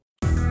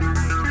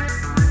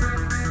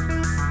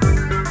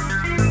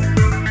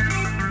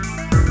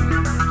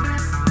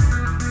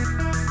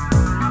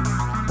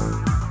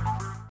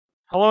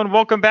Hello and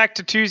welcome back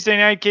to Tuesday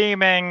Night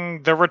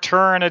Gaming, the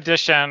return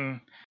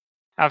edition.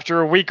 After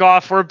a week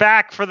off, we're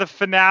back for the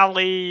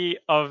finale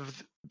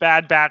of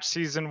Bad Batch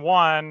Season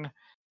 1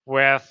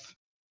 with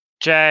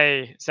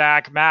Jay,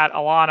 Zach, Matt,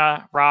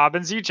 Alana, Rob,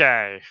 and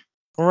ZJ.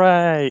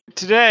 Right.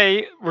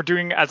 Today, we're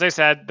doing, as I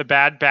said, the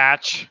Bad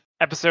Batch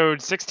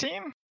episode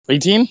 16?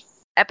 18?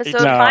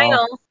 Episode No.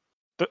 final.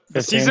 The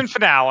 15. season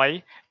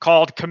finale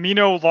called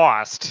Camino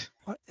Lost.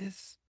 What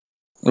is?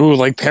 Ooh,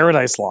 like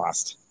Paradise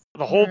Lost.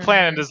 The whole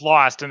planet is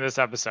lost in this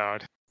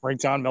episode. Right,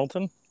 John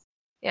Milton?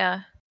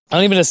 Yeah.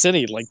 Not even a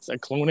city, like a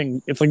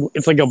cloning. It's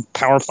like a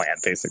power plant,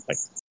 basically.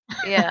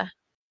 Yeah.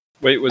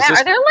 Wait, was Matt,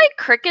 this? are there like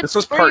crickets? This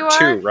was where you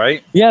part are? 2,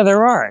 right? Yeah,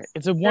 there are.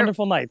 It's a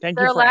wonderful night. Thank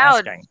you they're for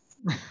loud. asking.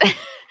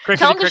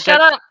 Tell them to shut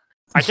up.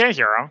 I can't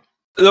hear them.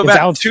 No, It's Matt,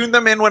 out. tune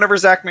them in whenever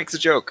Zach makes a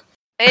joke.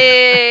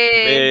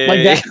 Hey.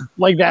 Like that.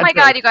 Like that. Oh my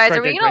god, you guys,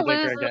 are we Cricket, gonna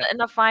cricket, lose cricket. in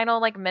the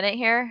final minute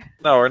here?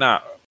 No, we're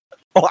not.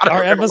 A lot of Our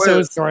them are gonna episode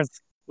lose.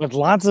 starts with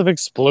lots of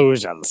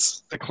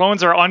explosions. The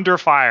clones are under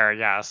fire,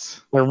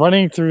 yes. They're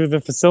running through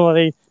the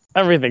facility.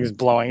 Everything's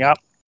blowing up.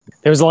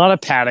 There's a lot of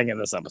padding in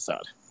this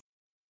episode.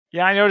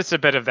 Yeah, I noticed a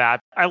bit of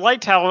that. I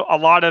liked how a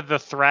lot of the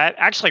threat,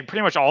 actually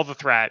pretty much all the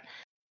threat,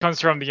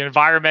 comes from the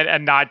environment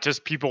and not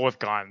just people with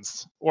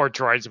guns or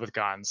droids with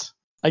guns.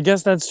 I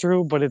guess that's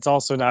true, but it's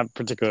also not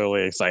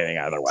particularly exciting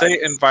either way. Say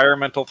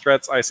environmental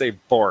threats, I say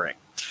boring.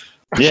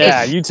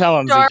 Yeah, you tell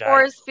them, Star ZJ.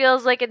 Wars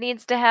feels like it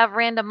needs to have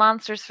random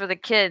monsters for the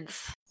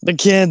kids. The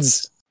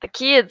kids. The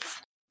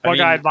kids. I mean,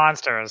 Bug-eyed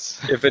monsters.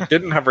 if it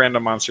didn't have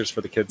random monsters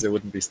for the kids, it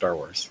wouldn't be Star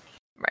Wars.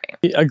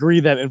 Right. I agree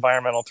that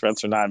environmental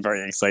threats are not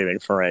very exciting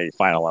for a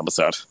final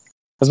episode.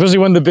 Especially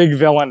when the big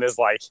villain is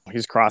like,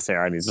 he's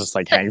Crosshair and he's just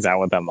like hangs out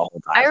with them the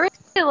whole I time.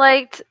 really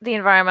liked the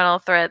environmental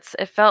threats.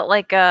 It felt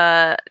like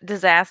a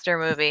disaster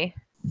movie.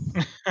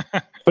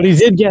 But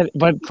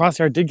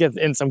Crosshair did get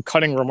in some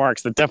cutting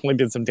remarks that definitely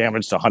did some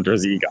damage to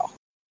Hunter's ego.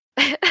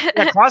 Yeah,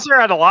 Crosshair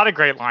had a lot of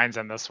great lines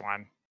in this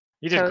one.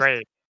 He did Toast.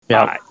 great.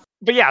 Yeah.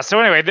 But yeah, so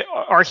anyway,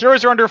 our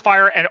heroes are under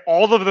fire and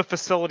all of the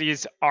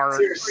facilities are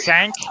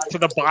sank to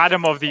the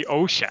bottom of the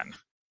ocean.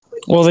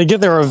 Well, they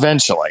get there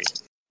eventually.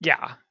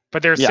 Yeah,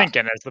 but they're Yeah.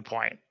 sinking is the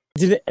point.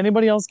 Did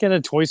anybody else get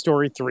a Toy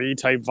Story 3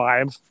 type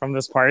vibe from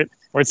this part?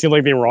 Where it seemed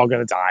like they were all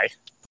going to die? I think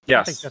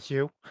Yes, that's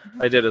you.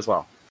 I did as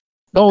well.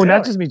 No, not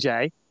Really? just me,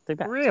 Jay. Take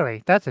that.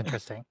 Really? That's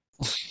interesting.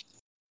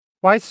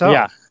 Why so?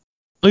 Yeah.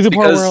 Like the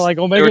part Because where like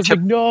they were Omega's like,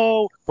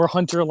 no, where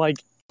Hunter like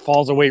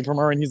falls away from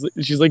her and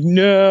she's like,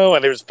 no,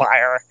 and there's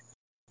fire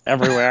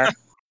everywhere.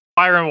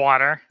 Fire and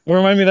water. It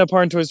reminded me of that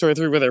part in Toy Story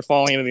 3 where they're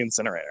falling into the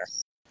incinerator.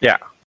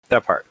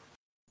 That part.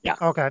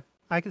 Okay.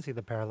 I can see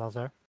the parallels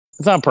there.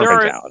 It's not a perfect There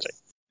are- analogy.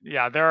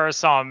 Yeah, there are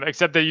some,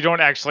 except that you don't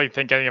actually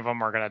think any of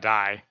them are going to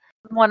die.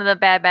 One of the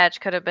Bad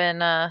Batch could have been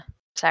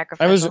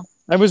sacrificial.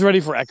 I was ready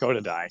for Echo to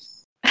die.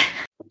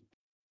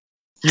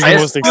 He's I the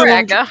most Poor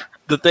ex- Echo.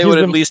 That they He's would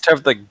at the- least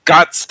have the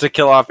guts to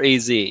kill off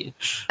AZ. he's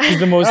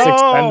the most Oh.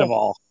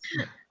 expendable.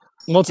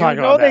 We'll talk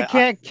You know about they that.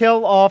 can't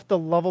kill off the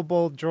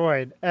lovable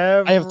droid.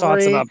 I have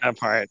thoughts about that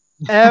part.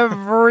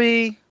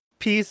 Every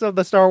piece of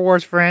the Star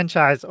Wars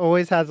franchise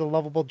always has a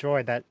lovable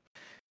droid that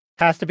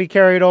has to be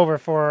carried over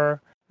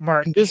for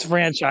merch. In this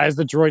franchise,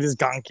 the droid is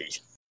Gonki.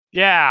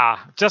 Yeah,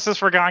 justice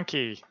for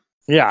Gonki.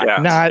 Yeah, Yeah.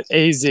 not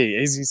AZ.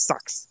 AZ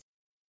sucks.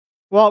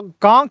 Well,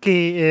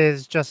 Gonki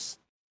is just,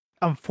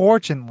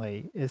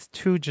 unfortunately, is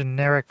too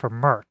generic for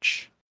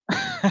merch.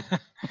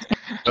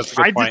 That's a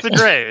good I point.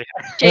 disagree.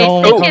 Jay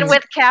Oh, sticking comes-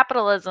 with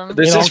capitalism.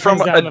 This It all is from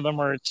comes down a- to the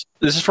merch.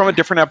 This is from a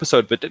different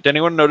episode, but did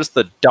anyone notice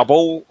the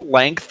double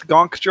length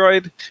Gonk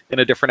droid in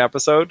a different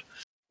episode?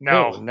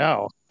 No. Oh,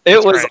 no. It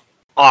That's was right.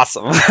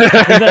 awesome.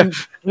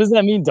 What does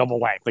that mean, double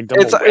length? Like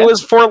double It width?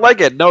 was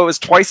four-legged. No, it was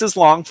twice as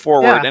long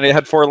forward, Yeah. and it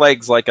had 4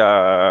 legs like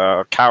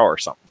a cow or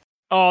something.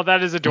 Oh,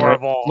 that is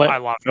adorable. Like- I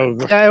love it.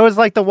 Oh, Yeah, it was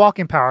like the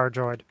walking power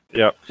droid.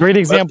 great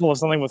example of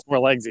something with 4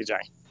 legs, EJ.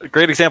 A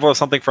great example of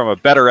something from a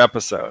better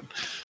episode.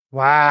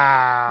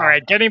 Wow. All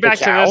right, getting back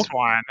to cow? this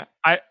one.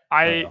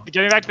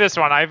 Getting back to this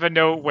one, I have a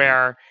note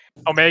where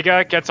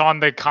Omega gets on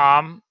the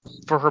comm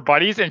for her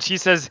buddies and she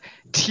says,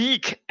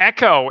 Teak,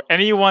 Echo,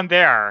 anyone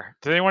there?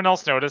 Did anyone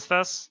else notice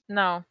this?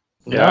 No.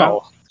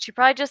 No. She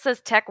probably just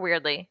says tech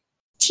weirdly.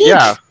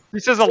 Yeah, He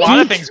says a lot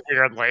of Teak. things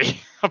weirdly,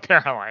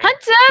 apparently.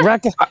 Hunter!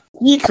 Rekka.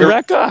 Yeek,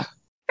 Rekka.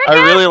 I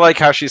really like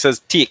how she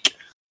says teak.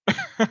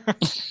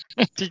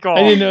 Teak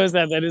I didn't notice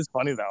that. That is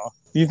funny, though.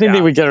 You think Yeah.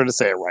 they would get her to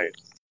say it right?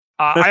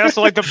 I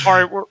also like the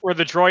part where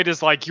the droid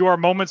is like, you are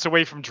moments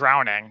away from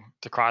drowning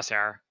to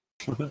Crosshair.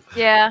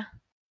 Yeah.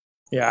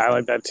 Yeah, I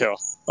like that, too.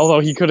 Although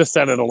he could have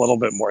said it a little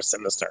bit more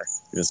sinister.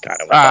 He just kind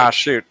of was Ah, like-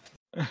 shoot.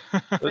 The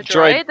The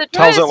droid The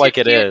tells is it too like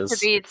it cute is. To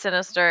be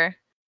sinister.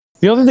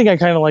 The other thing I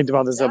kind of liked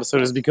about this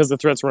episode is because the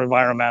threats were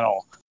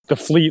environmental, the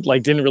fleet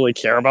like didn't really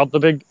care about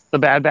the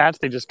Bad Batch.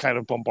 They just kind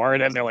of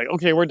bombarded it and they're like,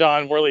 okay, we're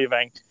done, we're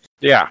leaving.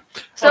 Yeah.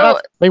 So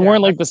They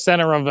weren't like the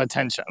center of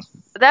attention.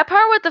 that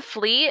part with the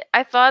fleet,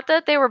 I thought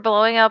that they were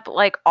blowing up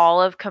like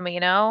all of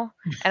Camino,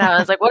 and I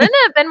was like, wouldn't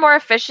it have been more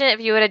efficient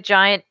if you had a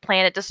giant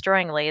planet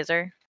destroying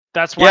laser?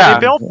 That's why Yeah. they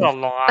built the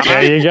lawn.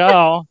 There you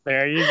go.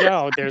 There you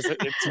go.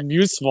 It's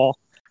useful.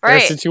 There are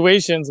Right.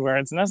 situations where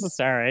it's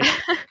necessary.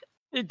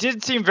 It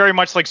did seem very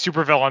much like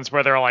supervillains,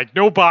 where they're like,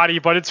 no body,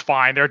 but it's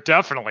fine. They're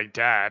definitely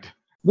dead.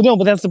 But no,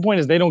 but that's the point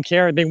is they don't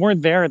care. They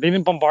weren't there. They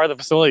didn't bombard the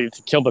facility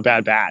to kill the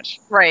Bad Batch.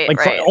 Right. Like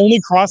right. only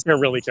Crosshair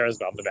really cares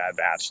about the Bad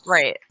Batch.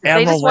 Right. They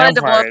Admiral just wanted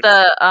to blow up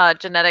Rampart. the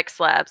genetic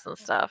slabs and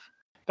stuff.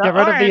 Get rid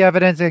of the Alright.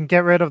 evidence and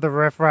get rid of the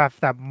riffraff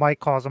that might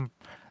cause them.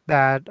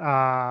 That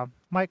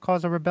might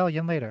cause a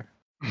rebellion later.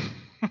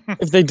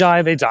 If they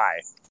die, they die.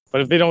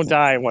 But if they don't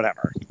die,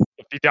 whatever.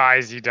 If he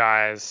dies, he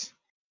dies.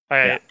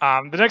 Alright,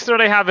 the next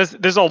note I have is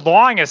there's a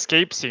long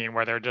escape scene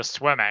where they're just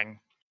swimming.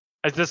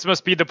 As this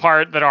must be the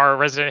part that our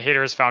resident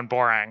haters found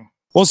boring.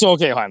 Well, so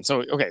okay, hon.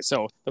 So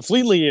the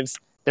fleet leaves.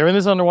 They're in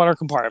this underwater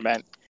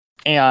compartment,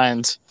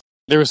 and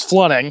there's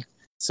flooding.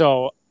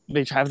 So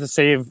they have to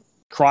save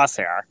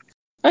Crosshair.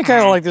 I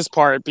kind of like this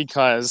part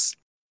because,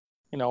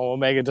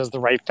 Omega does the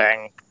right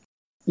thing.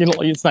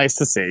 It's nice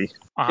to see.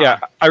 Uh-huh. Yeah,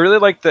 I really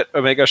like that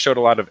Omega showed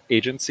a lot of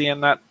agency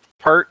in that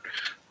part.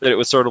 That it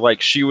was sort of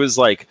like she was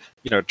like,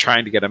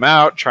 trying to get him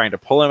out, trying to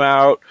pull him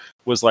out.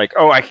 Was like,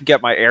 oh, I can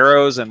get my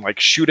arrows and like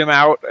shoot him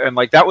out, and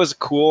like that was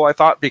cool. I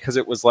thought because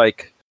it was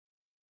like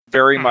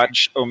very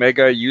much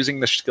Omega using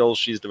the skills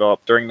she's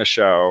developed during the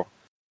show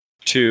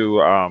to,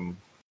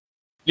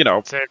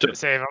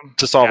 Save him.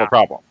 to solve Yeah. a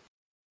problem.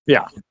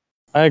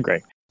 I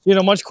agree.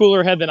 Much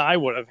cooler head than I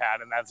would have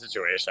had in that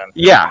situation.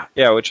 Yeah,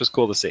 which was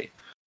cool to see.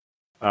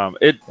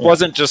 It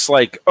wasn't just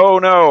like, oh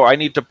no, I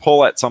need to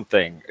pull at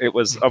something. It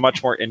was a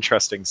much more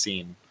interesting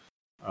scene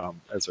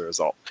as a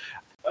result.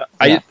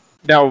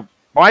 Now,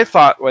 my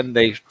thought when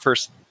they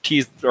first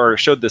teased or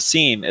showed the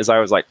scene is I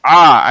was like,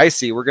 I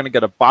see. We're going to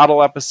get a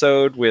bottle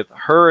episode with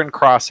her and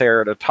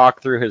Crosshair to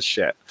talk through his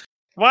shit.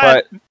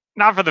 What?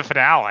 Not for the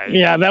finale.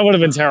 Yeah, that would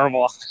have been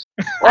terrible.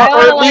 I Or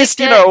at liked least,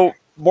 it.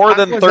 more I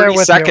than was there 30 with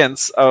you.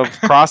 seconds of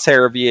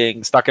Crosshair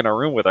being stuck in a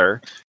room with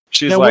her.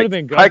 She's That like, would've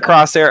been good, hi, though.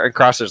 Crosshair. And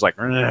Crosshair's like,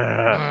 and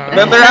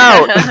then they're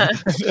out.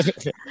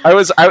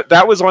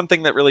 That was one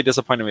thing that really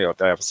disappointed me about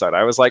that episode.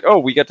 I was like, oh,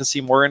 we get to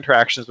see more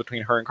interactions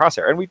between her and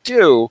Crosshair. And we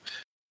do,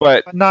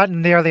 but Not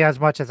nearly as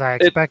much as I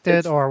expected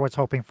it's- or was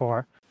hoping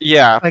for.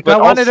 yeah. Like but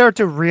I wanted also- her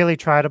to really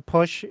try to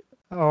push,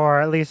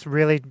 or at least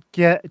really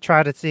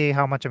try to see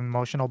how much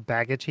emotional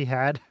baggage he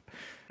had.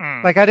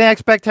 Hmm. Like I didn't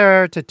expect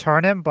her to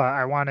turn him, but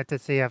I wanted to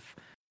see if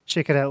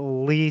she could at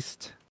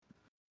least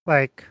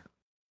like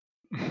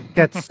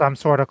get some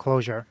sort of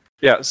closure.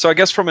 Yeah, so I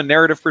guess from a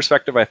narrative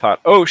perspective, I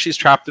thought, oh, she's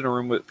trapped in a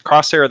room with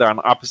Crosshair. They're on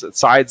opposite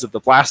sides of the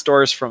blast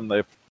doors from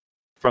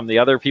the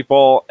other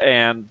people,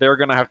 and they're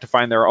going to have to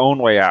find their own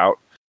way out.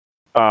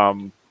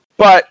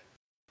 But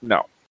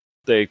no,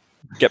 they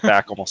get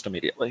back almost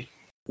immediately.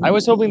 I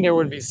was hoping there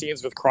would be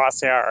scenes with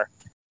Crosshair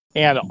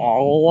and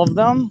all of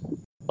them.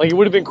 Like, it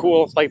would have been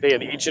cool if like they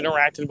had each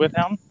interacted with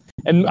him.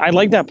 And I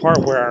like that part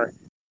where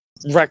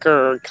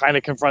Wrecker kind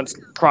of confronts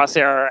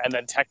Crosshair and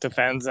then Tech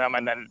defends him,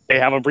 and then they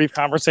have a brief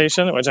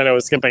conversation, which I know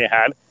is skipping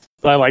ahead,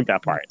 but I like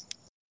that part.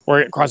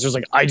 Where Crosshair's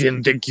like, I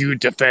didn't think you'd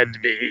defend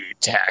me,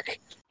 Tech.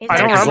 I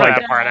don't Tech is remember like-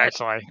 that part,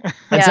 actually.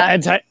 Yeah.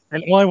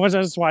 I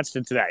just watched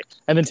it today.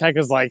 And then Tech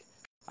is like,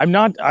 I'm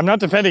not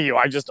defending you.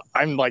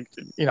 I'm like,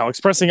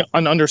 expressing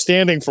an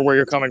understanding for where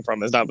you're coming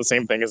from is not the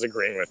same thing as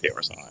agreeing with you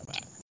or something like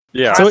that.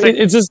 Yeah. So I think-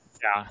 it's just,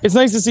 Yeah. it's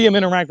nice to see him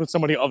interact with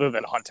somebody other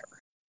than Hunter.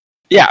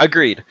 Yeah,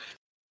 agreed.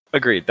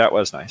 That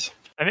was nice.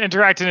 And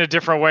interact in a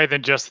different way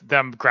than just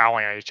them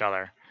growling at each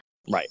other.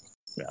 Yeah,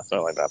 so I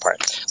like that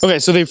part. Okay,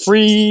 so they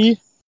free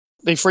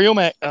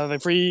Crosshair,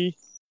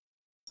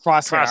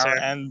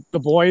 Crosshair. and the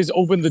boys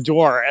open the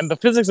door. And the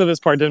physics of this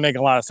part didn't make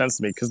a lot of sense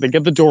to me because they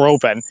get the door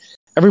open,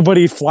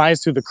 everybody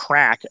flies through the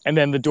crack, and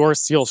then the door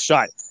seals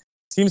shut.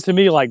 Seems to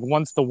me like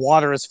once the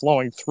water is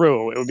flowing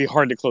through, it would be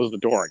hard to close the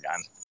door again.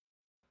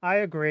 I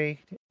agree,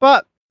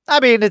 but I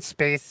mean it's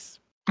space.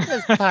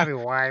 It's probably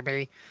why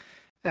me.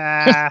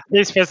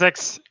 Space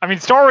physics. I mean,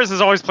 Star Wars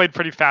has always played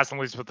pretty fast and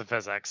loose with the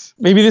physics.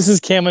 Maybe this is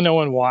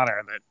Kaminoan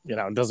water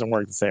that doesn't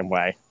work the same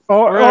way.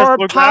 Or Or low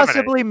gravity.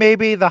 possibly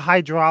maybe the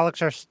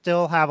hydraulics are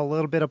still have a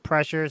little bit of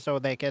pressure so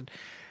they could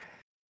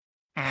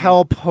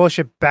help push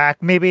it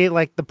back. Maybe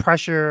like the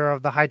pressure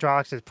of the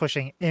hydraulics is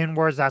pushing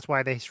inwards. That's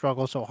why they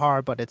struggle so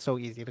hard, but it's so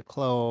easy to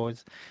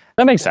close.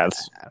 That makes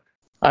sense.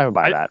 I would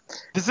buy I- that.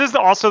 This is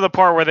also the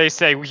part where they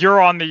say we're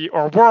on the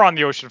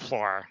ocean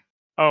floor.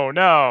 Oh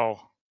no,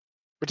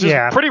 which is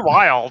Yeah. pretty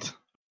wild.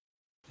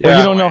 Well, Yeah.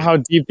 you don't know how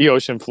deep the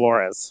ocean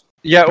floor is.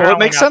 Yeah, well, it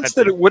Apparently makes not sense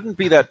that that it wouldn't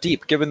be that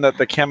deep, given that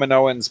the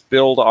Kaminoans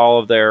build all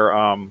of their.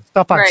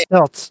 Stuff on Right.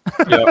 stilts.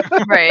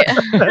 Right.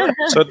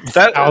 So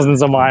that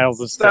Thousands of miles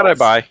of that I stilts.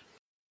 buy.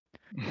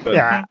 But-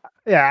 Yeah.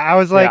 Yeah, I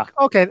was like,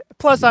 okay.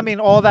 Plus, I mean,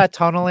 all that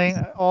tunneling,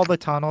 all the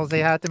tunnels they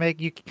had to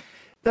make,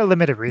 they're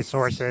limited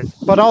resources.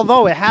 But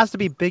although it has to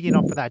be big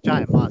enough for that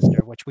giant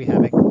monster, which we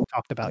haven't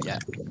talked about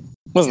yet,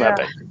 Wasn't that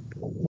big?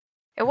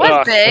 It was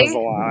Ugh, big. It was a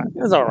lot.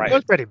 It was all it right.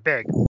 was pretty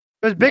big.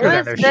 It was bigger It than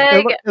was their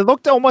ship. big. It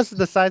looked almost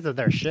the size of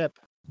their ship.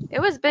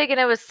 It was big and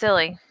it was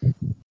silly.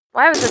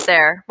 Why was it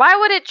there? Why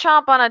would it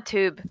chomp on a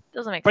tube?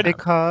 Doesn't make But- sense.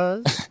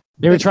 because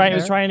They were It's trying. It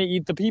was fair. trying to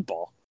eat the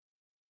people.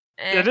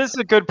 It is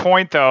a good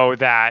point, though,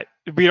 that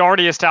we'd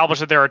already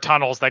established that there are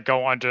tunnels that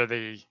go under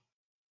the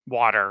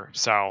water.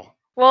 So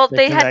Well, They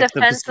they had connect the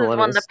defenses when the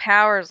facilities.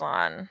 power's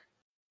on.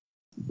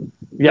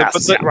 Yes.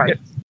 but the- right.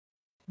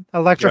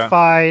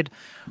 electrified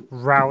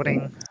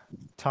routing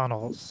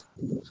tunnels.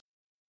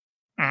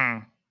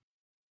 mm,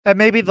 And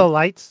maybe the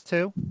lights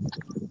too.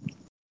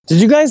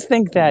 Did you guys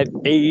think that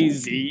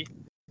AZ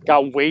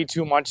got way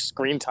too much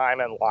screen time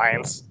and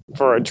lines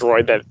for a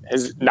droid that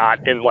is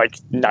not in like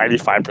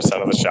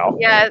 95% of the show?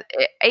 Yeah,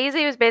 AZ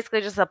was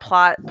basically just a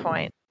plot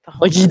point. The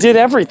whole Like he did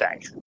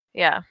everything.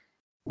 yeah.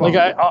 Like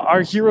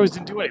our heroes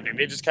didn't do anything.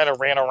 They just kind of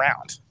ran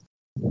around.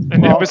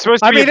 and Well, it was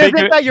supposed to I be mean, a big.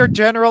 isn't that your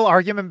general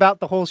argument about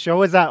the whole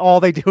show? Is that all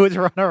they do is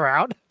run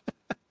around?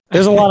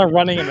 There's a lot of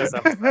running in this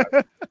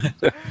episode.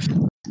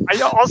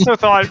 I also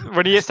thought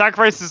when he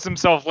sacrifices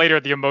himself later,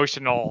 the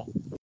emotional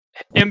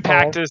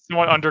impact is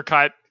somewhat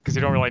undercut because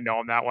you don't really know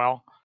him that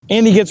well.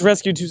 And he gets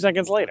rescued 2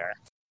 seconds later.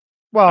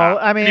 Well,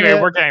 I mean,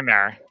 anyway, we're getting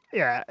there.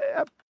 yeah,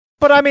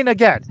 but I mean,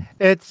 again,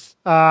 it's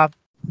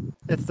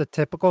the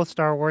typical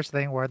Star Wars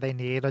thing where they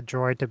need a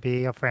droid to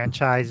be a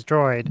franchise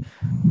droid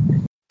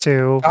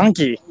to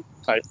Donkey.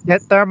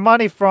 get their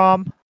money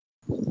from.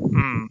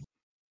 Mm.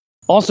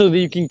 Also, that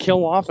you can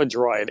kill off a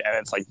droid and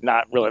it's like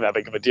not really that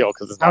big of a deal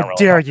because it's not How really.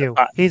 dare you?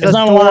 He's it's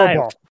not alive.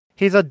 adorable.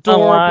 He's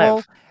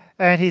adorable,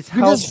 and he's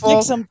You just helpful,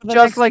 fix him for the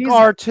just next like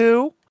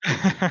season.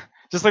 R2.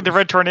 Just like the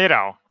Red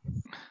Tornado.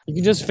 You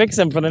can just fix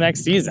him for the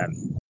next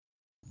season.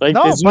 Like,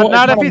 No, there's but it's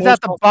not if a he's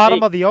at the emotional bottom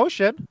stake. of the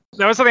ocean.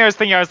 That was something I was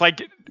thinking. I was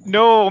like,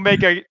 no,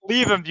 Omega,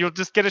 leave him. You'll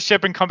just get a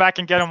ship and come back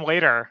and get him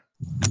later.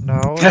 No,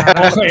 not at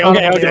the Okay, bottom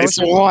okay, of the okay. ocean.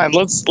 So hold on.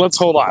 Let's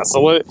hold on. So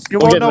You we'll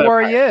won't get to know that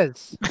where part. he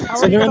is. How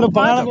So are you they're in gonna the find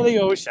bottom him? of the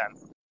ocean.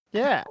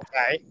 Yeah.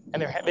 Okay,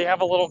 and they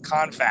have a little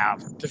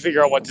confab to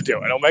figure out what to do.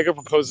 And Omega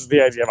proposes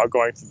the idea about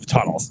going through the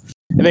tunnels.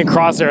 And then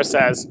Crosshair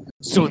says,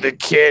 "So the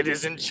kid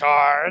is in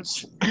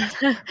charge."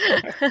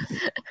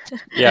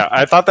 Yeah,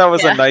 I thought that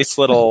was Yeah. a nice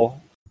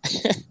little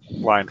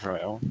line from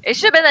him. It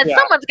should have been that Yeah.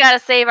 someone's got to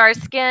save our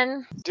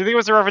skin. Do you think it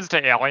was a reference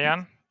to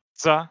Alien?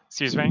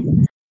 Excuse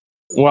me.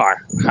 Why?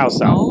 How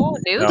so? Oh,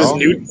 Newt.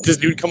 No. Does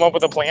Newt come up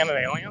with a plan in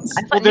Aliens?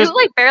 I Well, thought there's- Newt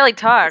like barely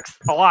talks.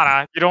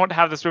 Alana, you don't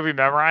have this movie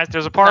memorized.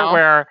 There's a part No.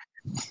 where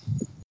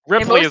They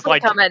Ripley mostly is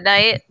like, come at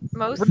night.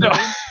 Mostly. No.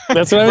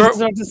 That's what I was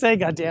about to say.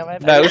 God damn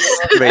it!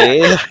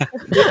 Mostly.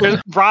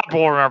 Rob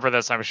will remember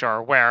this, I'm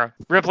sure, where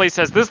Ripley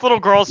says, this little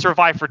girl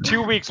survived for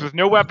 2 weeks with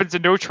no weapons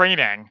and no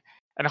training.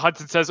 And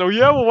Hudson says, oh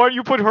yeah, well why don't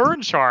you put her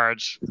in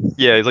charge?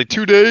 Yeah, he's like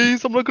 2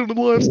 days. I'm not gonna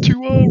last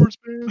 2 hours,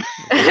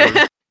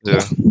 man.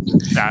 Yeah.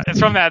 Yeah, it's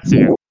from that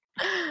scene.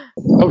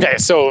 Okay,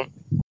 so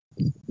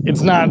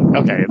it's not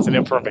okay. It's an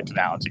imperfect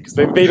analogy because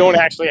they don't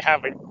actually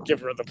give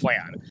her the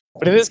plan.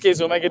 But in this case,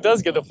 Omega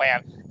does give the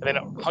plan, and then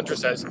Hunter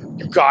says,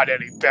 "You got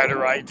any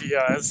better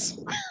ideas?"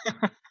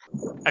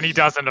 And he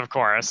doesn't, of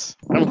course.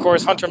 And of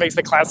course, Hunter makes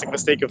the classic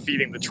mistake of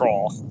feeding the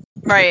troll.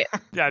 Right.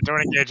 Yeah,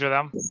 don't engage with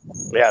them.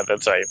 Yeah,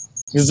 that's right.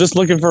 He's just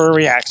looking for a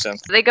reaction.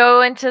 They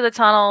go into the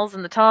tunnels,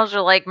 and the tunnels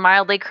are like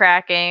mildly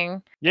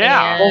cracking.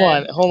 Yeah.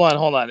 And- Hold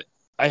on.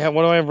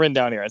 What do I have written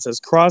down here? It says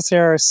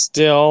Crosshair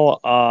still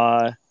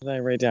what did I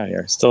write down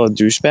here? Still a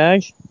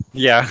douchebag?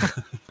 Yeah.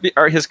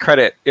 Or his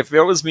credit. If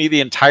it was me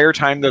the entire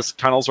time those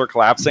tunnels were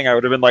collapsing, I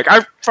would have been like,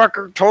 I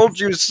fucking told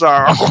you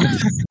so.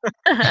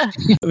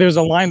 There's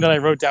a line that I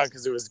wrote down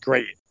because it was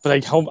great, but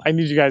I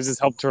need you guys'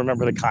 help to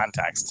remember the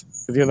context.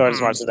 Because even though I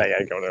just watched it,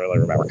 I don't really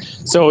remember.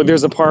 So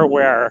there's a part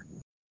where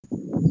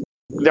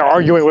they're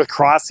arguing with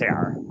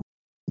Crosshair,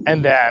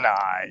 and then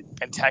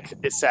and Tech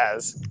it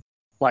says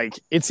like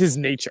it's his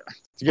nature.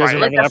 Do you guys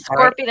Right. like remember the that part?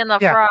 scorpion and the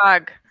Yeah.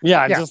 frog.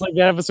 Yeah, Yeah. just like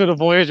that episode of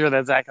Voyager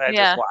that Zach and I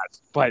Yeah. just watched.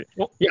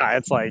 But yeah,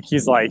 it's like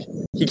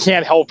he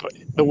can't help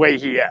the way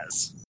he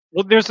is.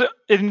 Well, there's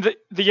in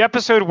the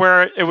episode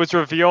where it was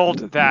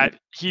revealed that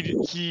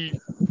he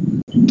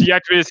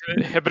deactivated his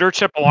inhibitor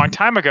chip a long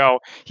time ago.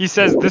 He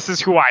says, "This is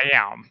who I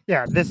am."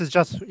 Yeah, this is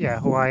just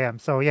who I am.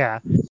 So yeah,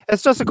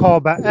 it's just a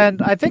callback,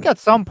 and I think at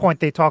some point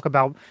they talk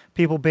about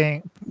people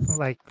being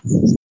like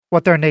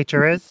what their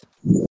nature is.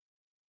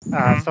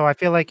 Mhm. So I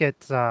feel like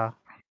it's a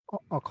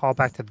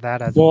callback to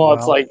that as well. Well,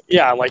 it's like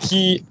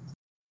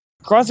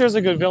Crosshair's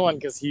a good villain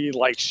because he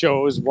like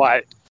shows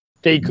what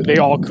they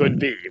all could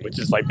be, which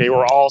is like they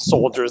were all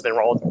soldiers. They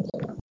were all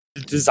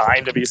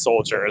designed to be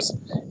soldiers.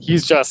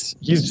 He's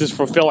just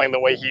fulfilling the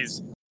way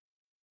he's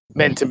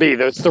meant to be.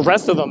 There's the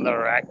rest of them that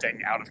are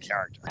acting out of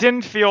character.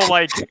 Didn't feel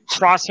like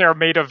Crosshair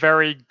made a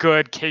very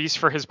good case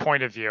for his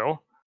point of view,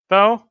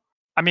 though.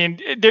 I mean,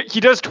 he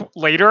does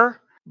later,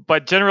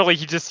 but generally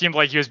he just seemed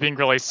like he was being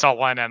really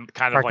sullen and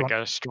kind of Correct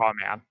like a straw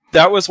man.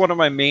 That was one of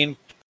my main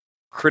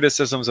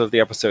criticisms of the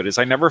episode is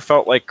I never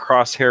felt like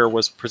Crosshair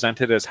was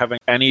presented as having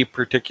any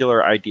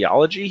particular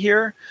ideology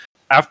here.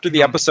 After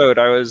the episode,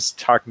 I was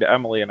talking to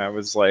Emily and I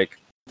was like,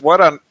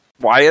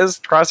 why is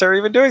Crosshair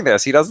even doing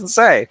this? He doesn't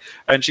say.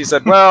 And she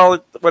said,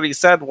 well, what he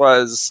said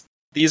was,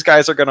 these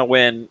guys are going to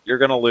win, you're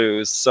going to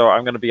lose, so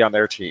I'm going to be on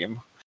their team.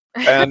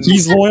 And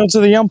He's loyal to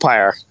the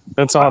Empire.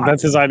 That's all.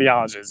 That's his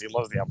ideology. Is he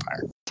loves the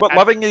Empire. but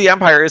loving the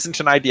Empire isn't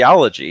an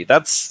ideology.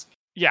 That's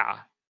Yeah.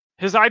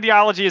 His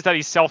ideology is that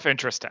he's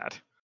self-interested.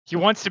 He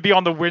wants to be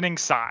on the winning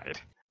side.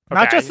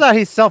 Not Okay? just that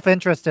he's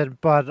self-interested,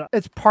 but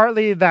it's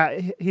partly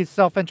that he's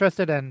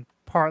self-interested and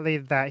partly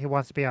that he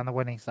wants to be on the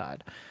winning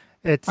side.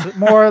 It's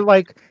more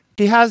like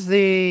he has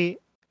the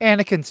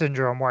Anakin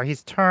syndrome where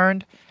he's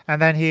turned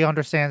and then he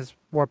understands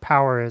what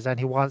power is and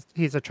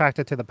he's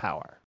attracted to the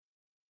power.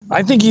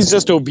 I think he's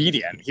just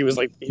obedient. He was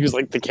like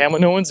the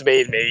Kaminoans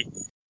made me.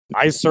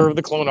 I serve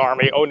the clone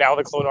army. Oh, now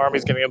the clone army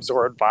is getting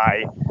absorbed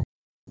by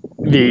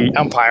the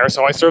Empire,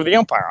 so I serve the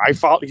Empire. I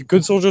follow.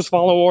 Good soldiers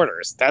follow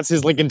orders. That's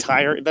his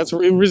entire. That's the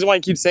reason why I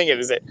keep saying it.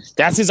 Is that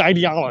that's his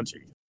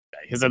ideology.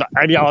 His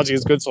ideology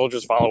is good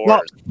soldiers follow Well,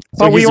 orders.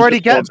 but we he's a already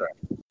good get- soldier.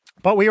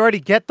 But we already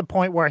get the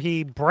point where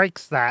he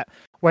breaks that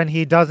when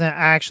he doesn't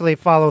actually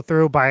follow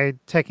through by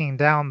taking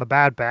down the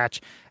Bad Batch,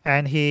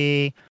 and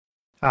he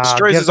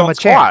destroys gives his them own a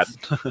squad.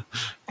 chance.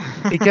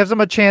 He gives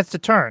them a chance to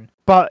turn.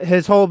 But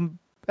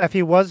if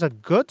he was a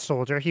good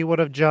soldier, he would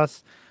have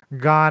just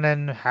gone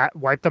and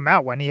wiped them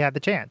out when he had the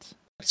chance.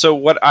 So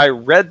what I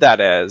read that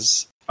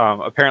as,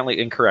 apparently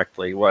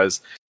incorrectly, was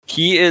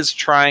he is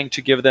trying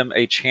to give them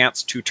a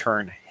chance to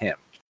turn him.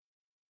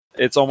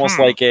 It's almost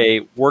like a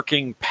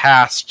working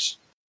past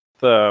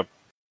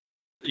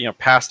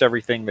past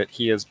everything that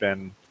he has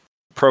been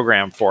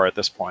programmed for at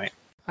this point.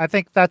 I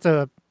think that's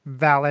a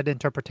valid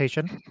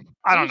interpretation.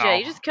 I don't DJ, know.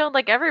 you just killed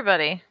like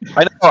everybody.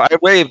 I know, I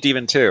waved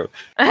even too.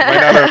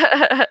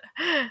 Might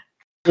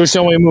not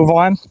Shall we move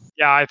on?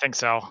 Yeah, I think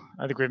so.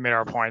 I think we've made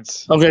our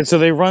points. Okay, so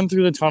they run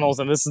through the tunnels,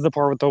 and this is the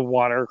part with the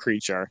water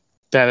creature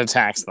that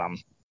attacks them.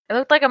 It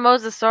looked like a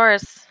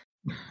mosasaurus.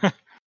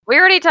 We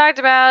already talked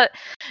about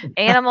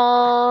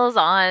animals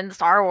on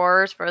Star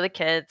Wars for the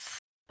kids.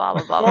 Blah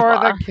blah blah blah. For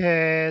blah. the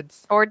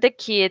kids. For the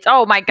kids.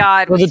 Oh my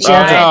God. For the C9.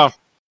 children. Oh,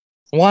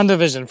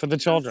 WandaVision for the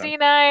children.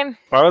 C9.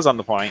 I was on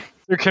the point.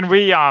 So can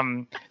we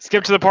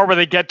skip to the part where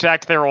they get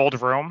back to their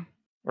old room?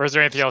 Or is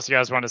there anything else you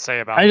guys want to say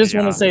about I just the,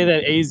 want to say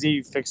that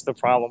AZ fixed the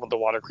problem with the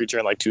water creature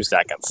in 2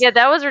 seconds. Yeah,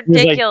 that was like,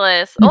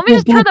 ridiculous. Let me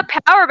just turn the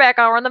power back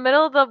on. We're in the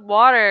middle of the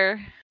water.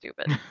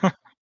 Stupid.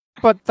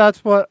 But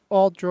that's what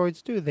all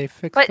droids do. They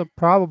fix But, the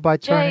problem by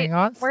Jay, turning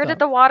on Where did stuff.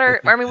 the water?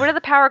 Where did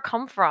the power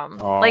come from?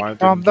 Oh, like, I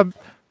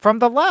From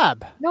the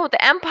lab. no,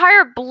 the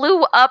Empire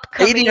blew up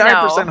Camino.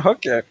 89%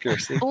 hook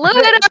accuracy. Blew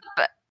it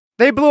up.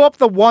 They blew up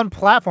the one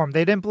platform.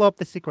 They didn't blow up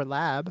the secret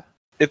lab.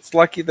 It's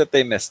lucky that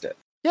they missed it.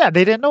 Yeah,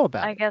 they didn't know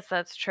about I it. guess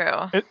that's true.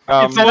 It's a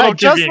And little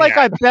just like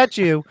I convenient. bet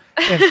you,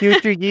 in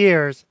future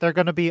years, there are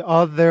going to be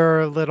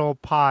other little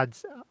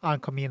pods on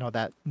Camino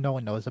that no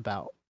one knows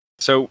about.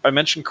 So I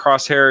mentioned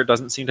Crosshair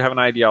doesn't seem to have an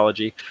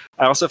ideology.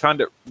 I also found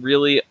it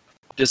really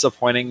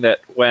disappointing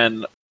that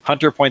when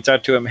Hunter points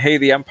out to him, hey,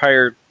 the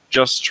Empire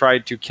just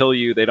tried to kill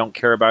you, they don't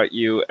care about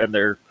you, and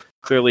they're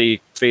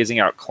clearly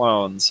phasing out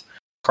clones,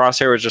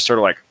 Crosshair was just sort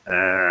of like,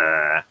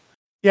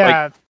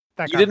 Yeah,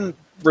 that he guy. didn't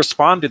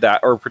respond to that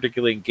or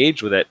particularly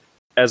engage with it.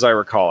 As I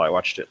recall, I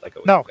watched it like a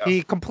week No, ago.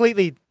 he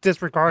completely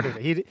disregarded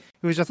it. He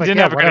was just like, didn't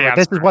yeah, have a good whatever.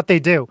 This is answer. what they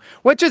do,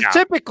 which is Yeah.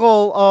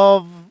 typical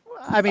of.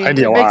 I mean, it makes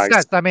Idealized.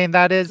 sense. I mean,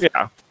 that is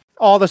Yeah.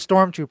 all the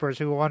stormtroopers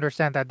who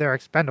understand that they're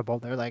expendable.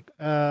 They're like,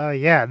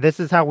 yeah, this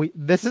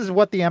is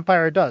what the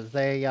Empire does.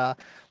 They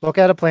look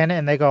at a planet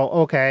and they go,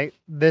 okay,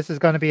 this is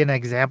going to be an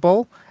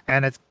example,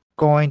 and it's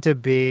going to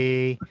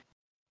be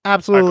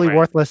absolutely Ugly.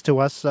 worthless to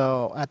us.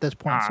 So at this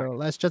point, Ah. so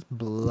let's just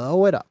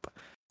blow it up.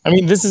 I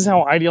mean, this is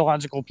how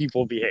ideological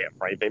people behave,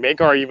 right? They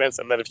make arguments,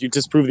 and then if you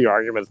disprove the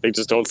arguments, they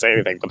just don't say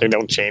anything, but they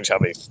don't change how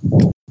they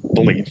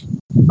believe.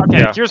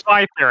 Okay, Yeah. here's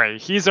my theory.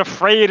 He's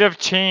afraid of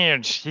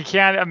change. He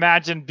can't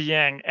imagine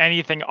being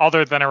anything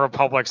other than a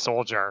Republic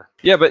soldier.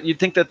 Yeah, but you'd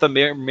think that the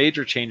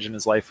major change in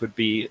his life would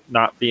be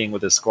not being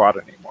with his squad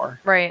anymore.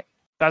 Right.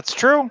 That's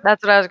true.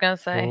 That's what I was gonna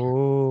say.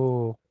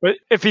 Ooh. But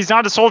if he's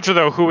not a soldier,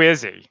 though, who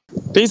is he?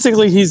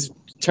 Basically, he's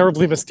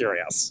terribly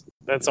mysterious.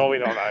 That's all we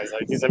know now.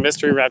 He's a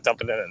mystery wrapped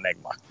up in an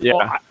enigma. Yeah.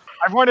 Well,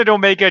 I wanted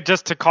Omega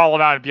just to call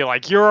him out and be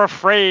like, "You're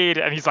afraid,"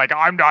 and he's like,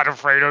 "I'm not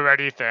afraid of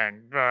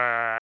anything."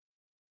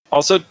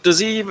 Also, does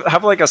he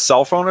have a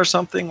cell phone or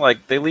something?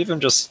 Like they leave him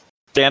just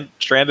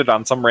stranded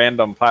on some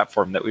random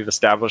platform that we've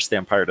established the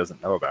Empire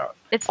doesn't know about.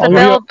 It's the I'll give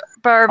you- Bill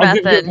Burr I'll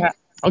give, you a method.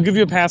 I'll give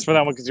you a pass for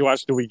that one because you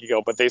watched it a week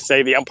ago, but they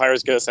say the Empire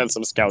is going to send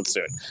some scouts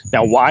soon.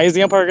 Now, why is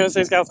the Empire going to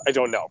send scouts? I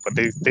don't know, but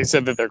they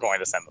said that they're going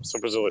to send them, so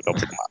presumably they'll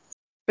pick them up.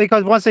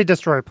 Because once they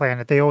destroy a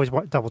planet, they always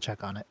double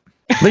check on it.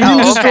 They didn't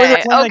Oh, destroy the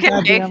okay, planet,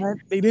 okay. goddammit.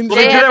 They didn't Well,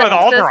 they They did have it with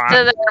access Alderaan.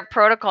 to their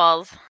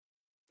protocols.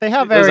 They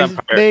have Those very,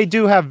 Empire- they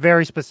do have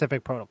very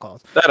specific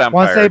protocols. That Empire,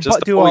 Once they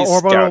just do an always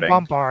orbital scouting.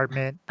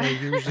 bombardment, they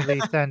usually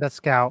send a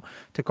scout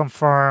to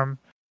confirm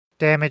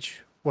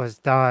damage was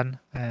done.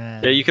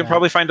 And Yeah, you can that-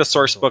 probably find a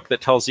source book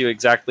that tells you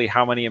exactly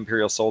how many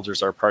Imperial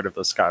soldiers are part of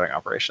those scouting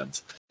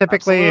operations.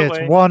 Typically, Absolutely.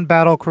 it's one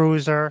battle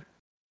cruiser.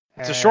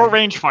 It's a and-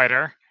 short-range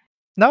fighter.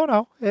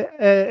 No,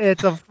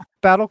 it's a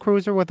battle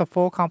cruiser with a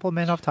full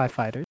complement of TIE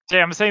fighters.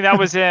 Yeah, I'm saying that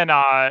was in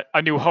A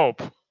New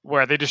Hope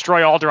where they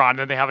destroy Alderaan, and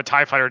then they have a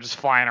TIE fighter just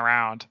flying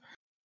around.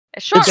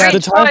 Short The range TIE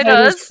toy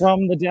fighter's does.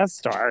 from the Death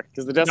Star,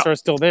 because the Death No. Star is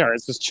still there.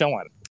 It's just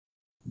chilling.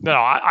 No,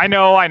 I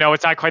know,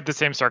 it's not quite the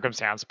same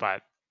circumstance,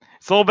 but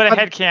it's a little bit of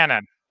But-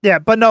 headcanon. Yeah,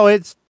 but no,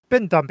 it's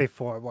been done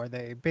before where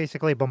they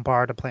basically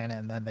bombard a planet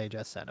and then they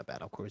just send a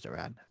battle cruiser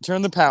in.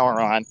 Turn the power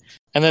on.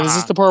 And then is this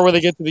Uh-huh. the part where they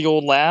get to the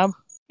old lab?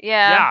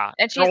 Yeah. Yeah,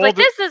 And she's they're like,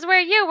 older- "This is where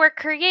you were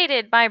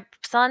created, my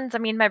sons. I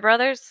mean, my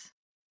brothers."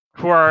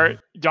 Who are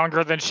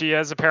younger than she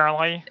is,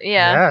 apparently.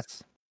 Yeah.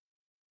 Yes.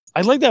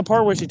 I like that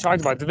part where she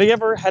talked about.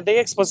 Had they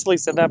explicitly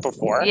said that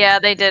before? Yeah,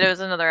 they did. It was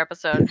another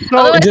episode. No,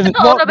 Although it's didn't-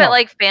 still a well, little bit no.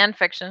 like fan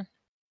fiction.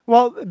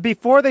 Well,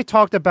 before they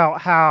talked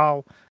about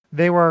how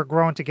they were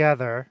grown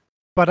together,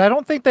 but I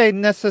don't think they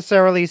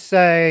necessarily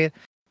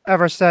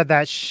ever said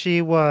that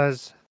she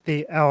was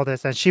the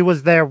eldest and she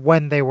was there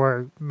when they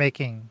were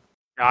making.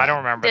 No, I don't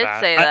remember Did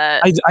that. say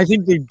that. I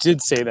think they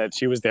did say that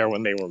she was there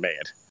when they were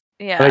made.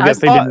 Yeah. But I guess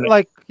they thought, didn't.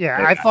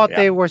 I thought Yeah.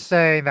 they were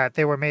saying that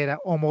they were made at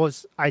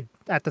almost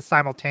at the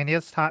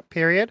simultaneous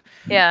period,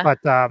 Yeah.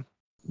 but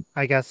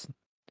I guess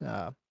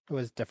it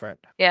was different.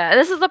 Yeah. And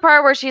this is the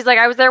part where she's like,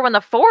 "I was there when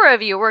the 4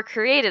 of you were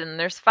created, and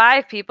there's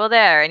 5 people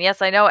there. And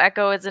yes, I know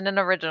Echo isn't an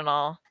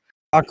original.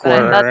 But Awkward.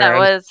 I thought that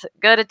was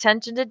good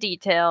attention to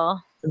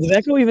detail." Did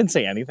Echo even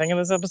say anything in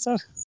this episode?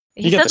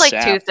 He You get said the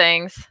like 2 shaft.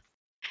 things.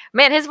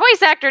 Man, his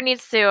voice actor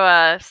needs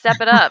to step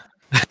it up.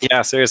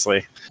 Yeah,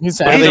 seriously. He's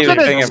What are He's they been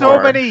thinking in so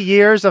more? many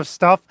years of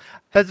stuff.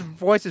 His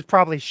voice is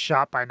probably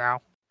shot by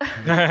now.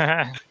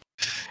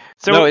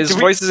 So no, his did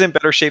we- voice is in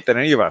better shape than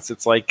any of us.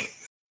 It's like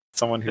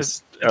someone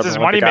who's it's his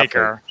an Olympic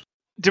moneymaker. athlete.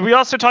 Did we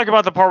also talk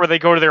about the part where they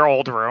go to their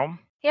old room?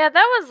 Yeah,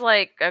 that was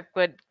like a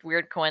good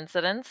weird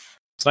coincidence.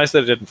 It's nice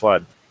that it didn't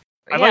flood.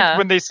 I yeah. like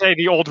when they say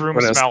the old room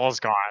What is- smell is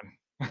gone.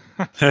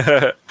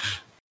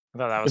 I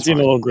thought that It was seemed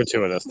a fun. little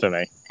gratuitous to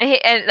me.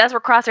 And that's where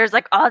Crosshair's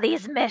like, "All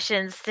these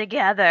missions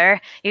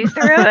together, you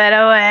threw it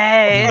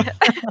away."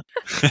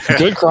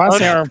 Good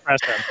crosshair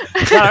impression.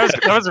 Yeah,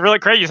 that was really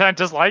great. You sound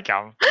just like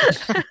him.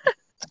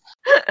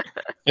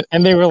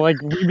 And they were like,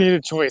 "We made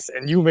a choice,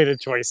 and you made a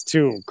choice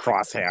too,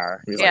 Crosshair."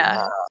 He's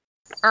Yeah.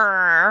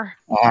 Arr,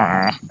 like,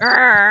 "Ah."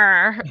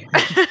 arr.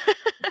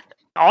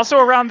 Also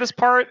around this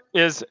part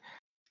is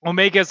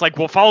Omega's like,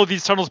 we'll follow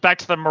these tunnels back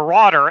to the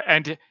Marauder,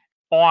 and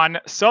on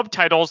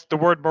subtitles, the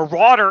word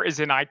Marauder is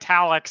in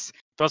italics,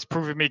 thus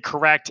proving me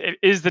correct. It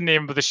is the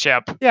name of the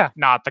ship, Yeah.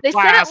 not the They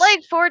class. said it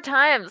like 4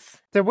 times.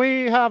 Did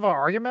we have an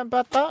argument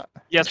about that?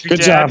 Yes, we Good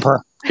did. job,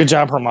 Good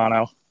job,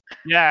 Hermano.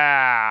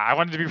 Yeah, I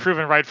wanted to be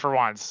proven right for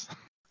once.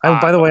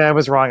 By the way, I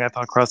was wrong. I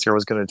thought Crosshair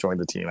was going to join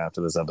the team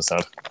after this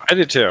episode. I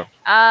did too.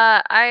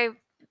 I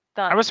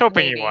thought I was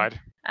hoping maybe. you would.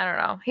 I don't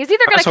know. He's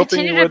either I going was to hoping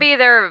continue you to would. be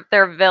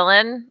their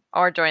villain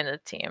or join the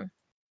team.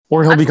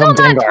 Or he'll I'm become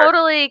still not Dengar.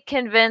 totally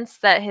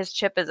convinced that his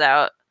chip is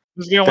out.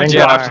 Those are the only two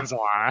Dengar. options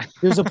alive.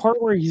 There's a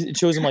part where it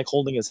shows him like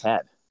holding his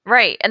head.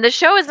 Right. And the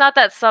show is not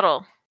that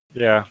subtle.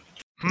 Yeah.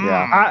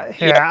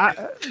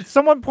 Yeah.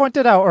 Someone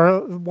pointed out,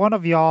 or one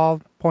of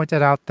y'all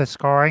pointed out the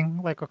scoring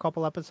like a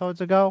couple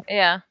episodes ago,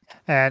 Yeah.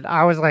 and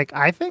I was like,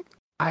 I think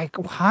I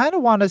kind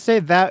of want to say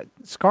that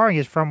scarring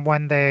is from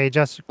when they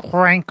just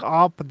crank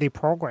up the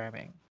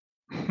programming.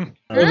 No,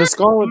 the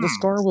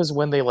scar was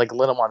when they like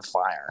lit him on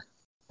fire.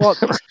 Well,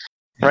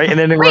 Right? And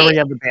then Wait. remember he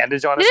had the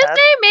bandage on his Didn't head?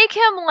 they make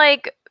him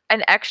like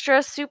an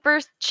extra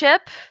super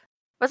chip?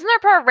 Wasn't there a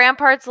part of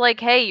Rampart's like,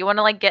 "Hey, you want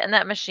to like get in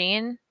that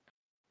machine"?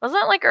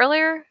 Wasn't it like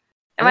earlier?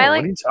 Am I Yeah,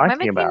 like what are you am I talking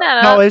making about?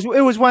 that no, up?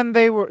 it was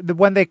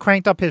when they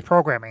cranked up his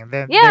programming. They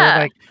were Yeah.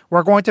 like,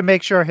 we're going to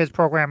make sure his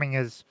programming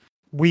is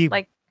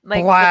Like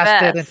the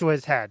blasted best. into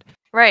his head.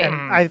 Right. And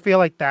Mm. I feel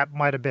like that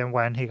might have been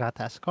when he got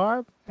that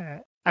scar. I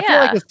feel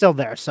like Yeah. it's still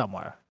there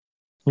somewhere.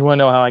 You want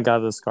to know how I got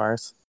the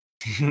scars?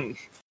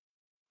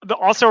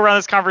 Also around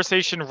this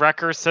conversation,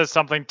 Wrecker says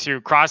something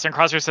to Crosshair, and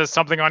Crosshair says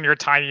something on your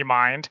tiny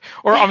mind.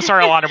 Or I'm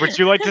sorry, Alana, would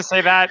you like to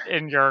say that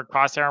in your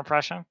Crosshair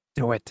impression?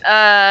 Do it.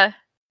 I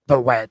The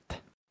wet.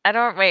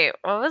 don't wait.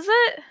 What was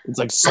it? It's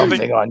like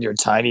something on your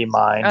tiny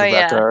mind, Oh,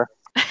 yeah. Wrecker.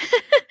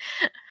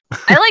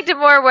 I liked it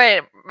more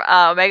when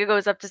Omega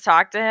goes up to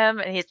talk to him,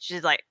 and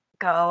she's like,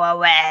 "Go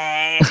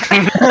away."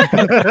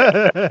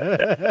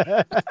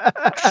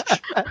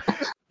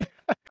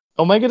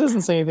 Omega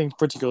doesn't say anything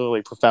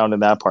particularly profound in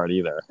that part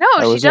either. No,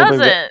 I she was hoping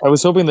doesn't. I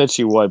was hoping that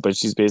she would, but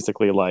she's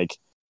basically like,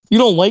 "You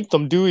don't like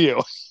them, do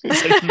you?"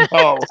 It's like,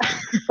 no.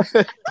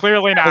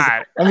 Clearly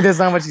not. I mean, that's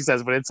not what she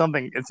says, but it's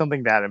something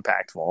that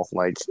impactful,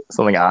 like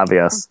something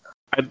obvious.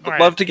 I'd Right.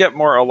 love to get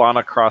more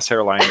Alana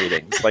Crosshair line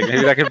readings. Like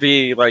maybe that could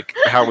be like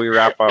how we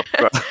wrap up.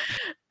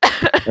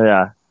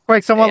 Yeah.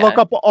 Quick, someone Yeah. look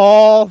up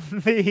all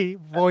the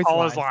voice All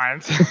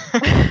lines. his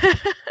lines.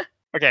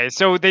 Okay,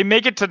 so they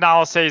make it to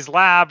Nalise's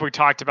lab. We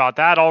talked about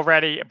that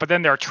already, but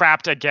then they're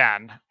trapped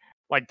again.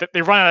 Like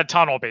they run in a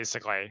tunnel,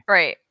 basically.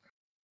 Right.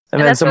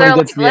 And then that's where somebody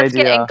they're gets like, the let's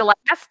get in idea.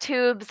 glass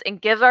tubes and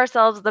give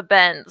ourselves the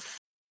bends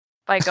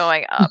by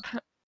going up.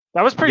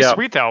 That was pretty Yeah.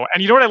 sweet, though.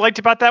 And you know what I liked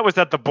about that was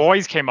that the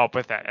boys came up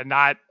with it and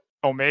not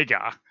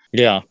Omega.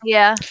 Yeah.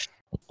 Yeah.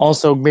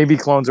 Also, maybe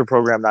clones are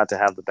programmed not to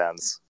have the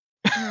bends.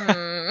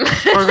 Hmm.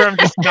 program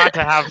just not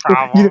to have You know,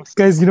 problems.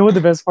 guys, you know what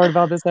the best part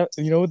about this?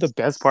 You know what the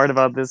best part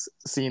about this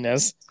scene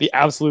is? The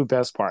absolute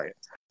best part.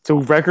 So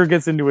Wrecker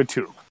gets into a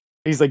tube.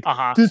 He's like,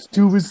 Uh-huh. "This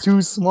tube is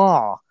too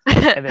small,"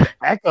 and then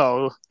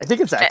Echo, I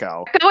think it's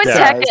Echo, Go and Yeah.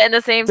 check it in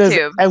the same says,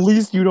 tube. "At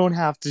least you don't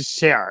have to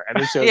share." And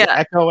it shows Yeah.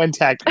 Echo and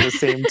Tech in the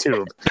same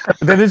tube.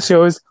 Then it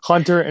shows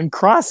Hunter and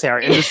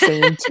Crosshair in the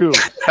same tube.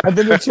 And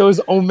then it shows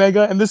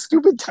Omega and the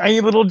stupid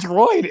tiny little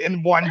droid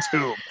in one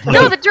tube.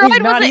 No, the droid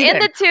Wait, not wasn't in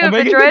even. the tube.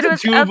 Omega the droid gets was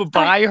a tube outside.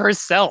 by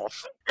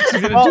herself.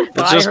 She's in a Well, tube It's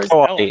by just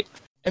herself. polite.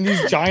 And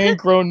these giant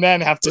grown men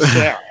have to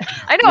share.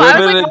 I know. I was Women like,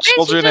 and why didn't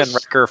children she and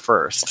just... Wrecker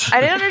first.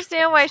 I didn't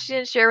understand why she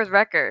didn't share with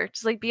Wrecker.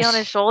 Just like be on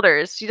his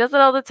shoulders. She does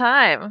it all the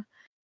time.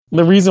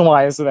 The reason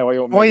why is so that way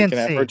Omega can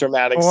have Buoyancy. her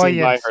dramatic scene by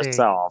Buoyancy.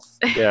 herself.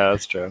 Yeah,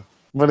 that's true.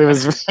 But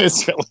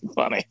it's really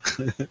funny.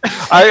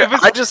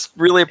 I just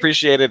really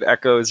appreciated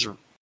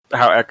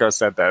how Echo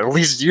said that. At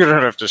least you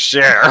don't have to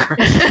share.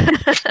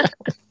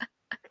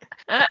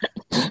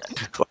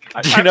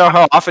 Do you know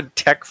how often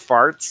Tech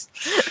farts?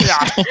 Yeah,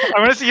 I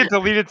want to see a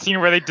deleted scene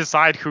where they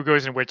decide who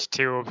goes in which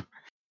tube.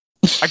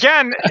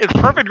 Again, it's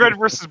perfect red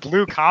versus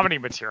blue comedy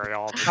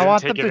material. They I didn't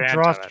want take them to advantage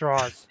draw of it.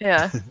 straws.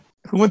 Yeah.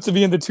 Who wants to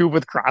be in the tube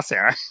with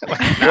Crosshair?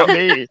 Not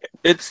me.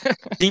 It's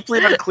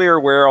deeply unclear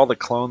where all the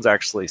clones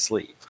actually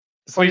sleep.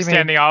 What do you Sleep mean?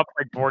 standing up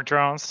like Borg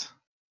drones.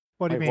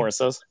 What do you Like mean?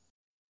 horses.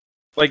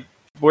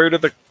 Where do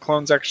the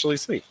clones actually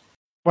sleep?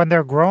 When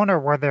they're grown or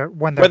when they're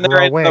When they're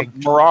in growing?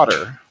 the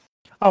Marauder.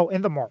 Oh,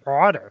 in the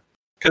Marauder.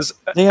 Because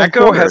They have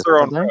Echo has quarters, her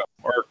own don't they? room.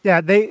 Or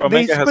Yeah, they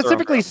Omega has her own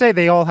specifically room. say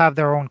they all have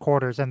their own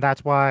quarters, and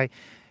that's why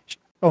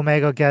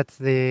Omega gets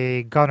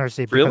the gunner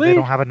seat because Really? they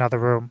don't have another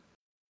room.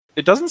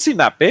 it doesn't seem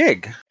that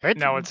big.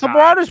 No, it's the not.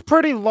 Marauder's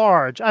pretty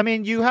large. I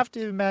mean, you have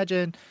to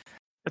imagine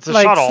It's a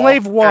like, shuttle.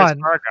 Slave There's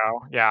One.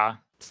 cargo. Yeah.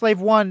 Slave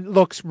One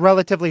looks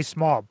relatively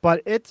small,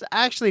 but it's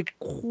actually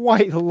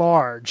quite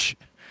large.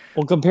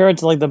 Well, compare it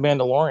to like the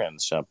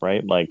Mandalorian ship,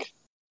 right? Like,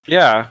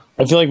 Yeah.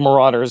 I feel like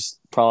Marauder's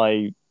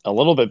probably a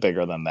little bit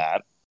bigger than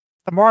that.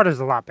 The Marauder's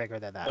a lot bigger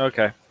than that.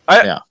 Okay.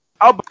 Yeah.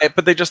 I'll buy it,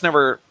 but they just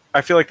never.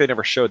 I feel like they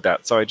never showed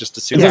that, so I just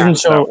assumed It it doesn't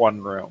was show- that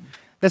one room.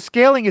 The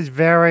scaling is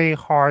very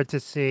hard to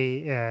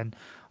see in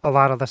a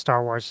lot of the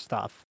Star Wars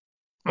stuff.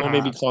 Well,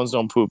 maybe clones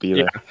don't poop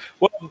either. Yeah.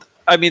 Well,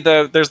 I mean,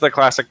 there's the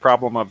classic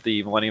problem of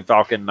the Millennium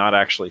Falcon not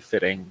actually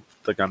fitting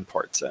the gun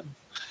ports in.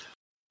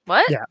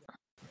 What? Yeah.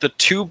 The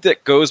tube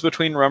that goes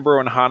between Rumbo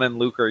and Han and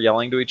Luke are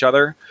yelling to each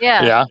other.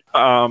 Yeah.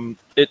 Yeah,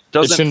 It it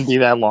doesn't. shouldn't be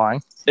that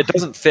long. It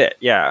doesn't fit.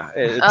 Yeah,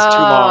 it's too Oh,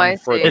 long I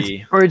for see.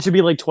 the. Or it should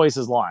be like twice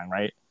as long,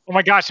 right? Oh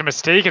my gosh, a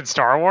mistake in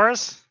Star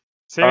Wars?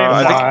 Say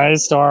I think- Why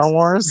Star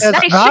Wars?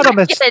 It's Nice not a shot,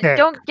 mistake. kid.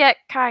 Don't get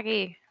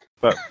cocky.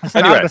 But It's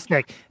not anyway, a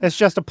mistake. It's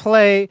just a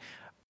play.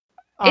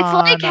 It's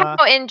like on,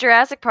 how in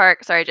Jurassic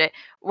Park, sorry Jay,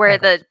 where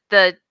Okay.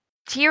 the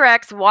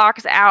T-Rex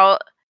walks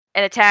out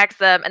and attacks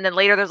them, and then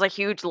later there's a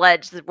huge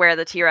ledge where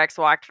the T-Rex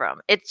walked from.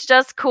 It's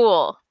just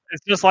cool.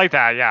 it's just like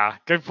that. Yeah.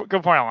 Good point,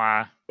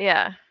 Alana.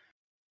 Yeah.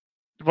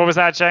 What was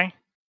that, Jay?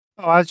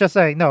 Oh, I was just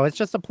saying, no, it's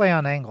just a play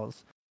on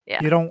angles. Yeah.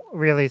 You don't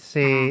really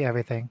see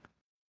everything.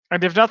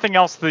 And if nothing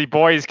else, the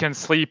boys can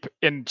sleep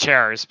in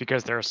chairs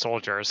because they're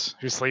soldiers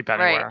who sleep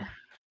anywhere. Right.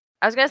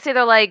 I was gonna say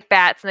they're like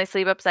bats and they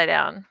sleep upside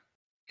down.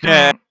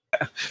 yeah,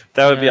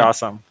 that would be Yeah.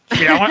 awesome.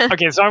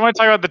 Okay, so I want to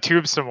talk about the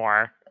tubes some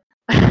more.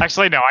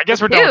 Actually, no. I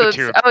guess we're done with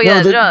the tubes. Oh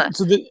yeah,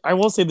 No, I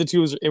will say the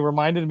tubes. It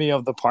reminded me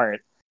of the part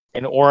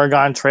in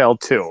Oregon Trail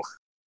 2,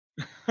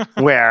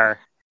 where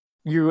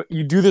you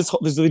do this.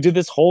 They did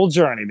this whole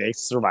journey. They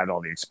survived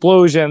all the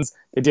explosions.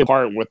 They did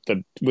part with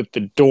the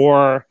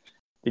door.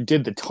 They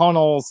did the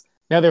tunnels.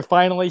 Now they're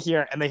finally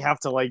here, and they have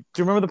to like.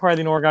 Do you remember the part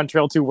in Oregon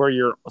Trail 2 where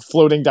you're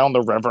floating down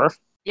the river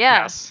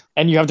yeah. Yes.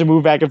 and you have to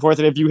move back and forth,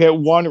 and if you hit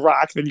one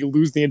rock, then you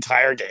lose the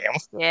entire game?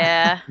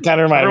 Yeah. Kind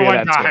of reminded me Everyone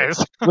of that too.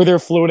 dies. Where they're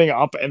floating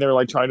up and they're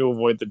like trying to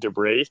avoid the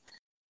debris.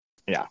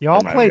 Yeah. Y'all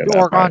reminded me played of that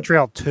Oregon part.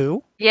 Trail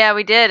 2? Yeah,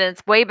 we did, and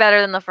it's way better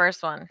than the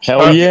first one.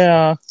 Hell Uh,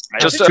 yeah.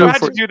 Just I to-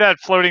 tried to do that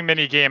floating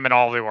mini game in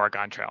all the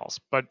Oregon trails,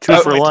 but Two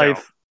that's for my two.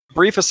 life.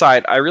 Brief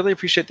aside, I really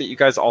appreciate that you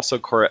guys also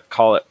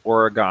call it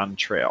Oregon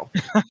Trail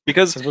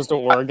because As opposed to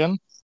Oregon.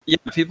 yeah,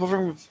 people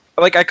from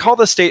like I call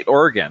the state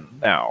Oregon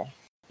now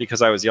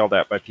because I was yelled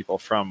at by people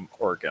from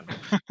Oregon.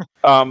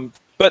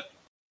 But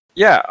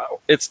yeah,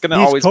 it's gonna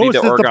East always be Coast the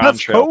is the Oregon best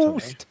Trail to me.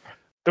 coast.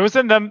 Those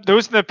and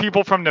the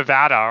people from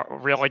Nevada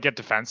really get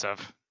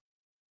defensive.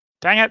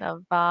 Dang it!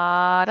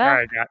 Nevada.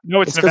 Sorry, God.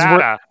 No, it's It's 'cause we're-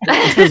 Nevada.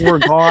 It's because we're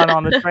gone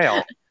on the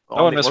trail.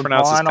 No one We're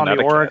mispronounces gone on the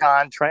Connecticut.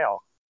 Oregon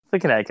Trail. It's the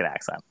Connecticut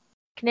accent.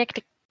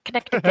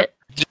 Connecticut.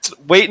 Just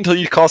wait until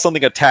you call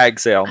something a tag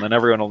sale, and then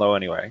everyone will know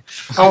anyway.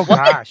 Oh, What?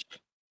 gosh.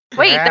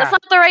 Wait, Yeah. that's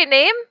not the right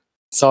name?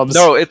 Subs.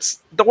 No,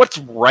 it's the what's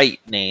right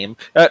name.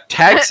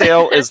 Tag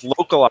sale is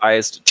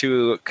localized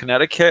to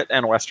Connecticut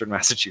and Western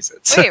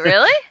Massachusetts. Wait,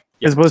 really?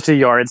 As opposed to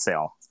yard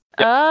sale.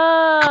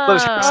 I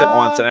was tag sale Oh.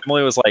 once, and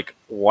Emily was like,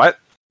 "What?"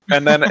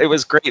 And then it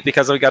was great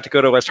because we got to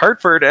go to West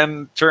Hartford,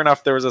 and sure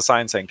enough, there was a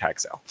sign saying tag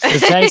sale.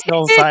 There's tag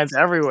sale signs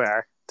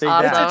everywhere. Take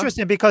Awesome. It's that.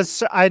 interesting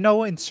because I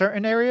know in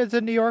certain areas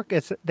in New York,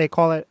 they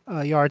call it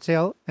a yard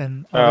sale,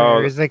 and other Oh.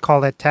 areas they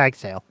call it tag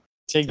sale.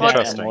 Take Well, that,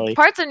 Interesting. Emily.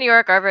 Parts of New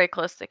York are very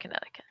close to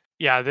Connecticut.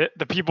 Yeah,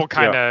 the people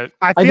kind of.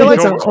 I I feel think like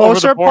it's the a- over the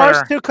closer parts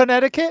border. to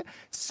Connecticut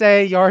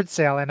say yard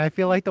sale, and I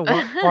feel like the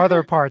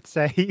farther parts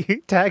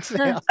say tag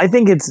sale. I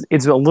think it's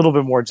a little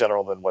bit more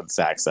general than what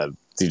Zach said,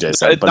 DJ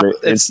said, but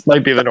It's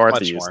might be the not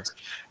much more.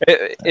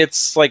 Northeast.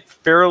 It's like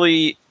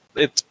fairly.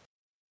 It's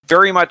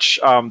very much.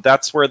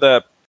 That's where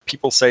the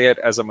people say it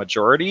as a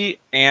majority,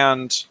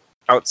 and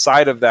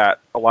outside of that,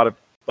 a lot of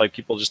like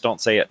people just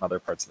don't say it in other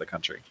parts of the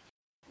country.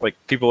 Like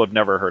people have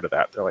never heard of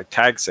that. They're like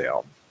tag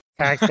sale.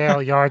 Tag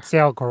sale, yard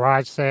sale,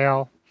 garage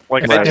sale.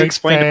 Like I Right. had to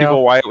explain to Sale.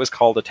 people why it was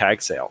called a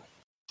tag sale.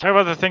 Talk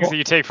about the things that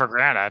you take for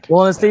granted.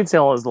 Well, an estate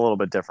sale is a little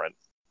bit different.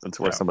 That's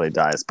where Yeah. somebody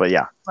dies, but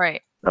yeah,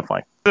 Right.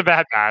 definitely. The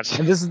Bad Batch.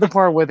 And this is the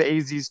part with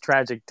AZ's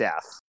tragic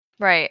death.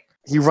 Right.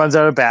 He runs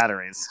out of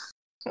batteries.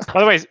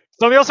 By the way,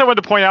 something else I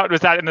wanted to point out was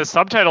that in the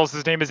subtitles,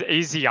 his name is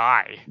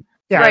AZI.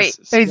 Yeah, Right.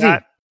 See AZ.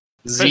 that?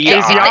 ZI.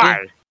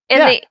 AZI. In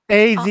Yeah, the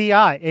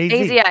AZI. AZ.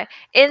 AZI.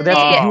 In But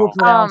that's if you were,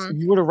 the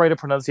if you were to write a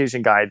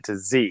pronunciation guide to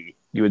Z,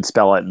 you would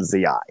spell it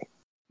ZI.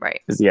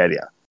 right. Is the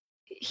idea?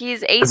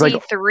 He's It's like-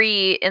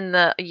 AZ3 in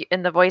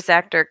the voice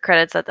actor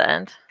credits at the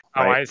end.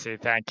 Oh, Right. I see.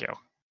 Thank you.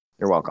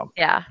 You're welcome.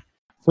 Yeah.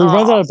 So he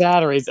runs Aw. out of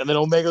batteries, and then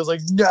Omega's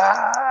like,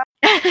 no,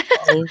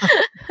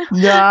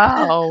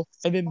 no,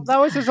 and then That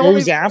was his Goes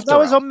only. after That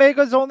was him.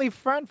 Omega's only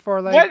friend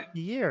for like What?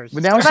 years.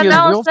 but now But she has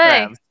now real say.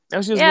 friends.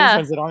 Now she has real Yeah.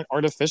 friends that aren't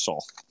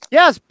artificial.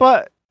 Yes,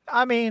 but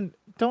I mean,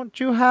 don't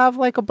you have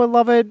like a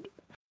beloved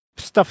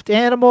stuffed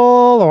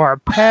animal or a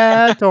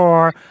pet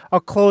or a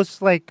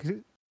close like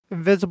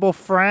invisible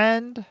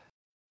friend?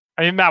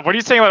 I mean, Matt, what are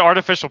you saying about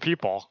artificial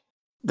people?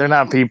 They're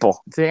not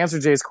people. To answer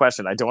Jay's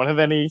question, I don't have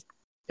any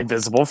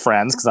invisible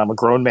friends because I'm a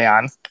grown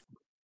man,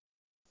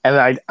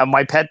 and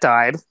my pet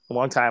died a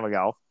long time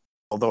ago.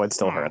 Although it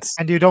still hurts.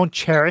 And you don't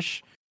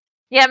cherish?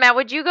 Yeah, Matt,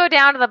 would you go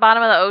down to the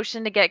bottom of the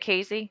ocean to get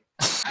Casey?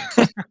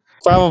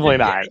 Probably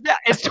not. Yeah,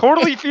 it's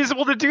totally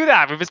feasible to do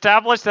that. We've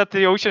established that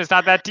the ocean is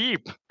not that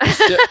deep. Yeah,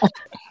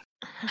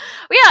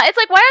 it's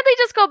like, why don't they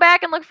just go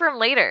back and look for him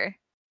later?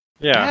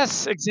 Yeah.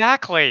 Yes,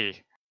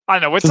 exactly. I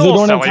know it's a Because they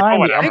little don't have silly, but time.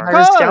 whatever.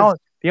 Because-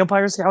 The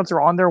Empire Scouts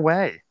are on their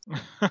way.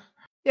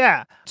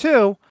 Yeah.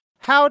 Two,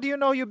 how do you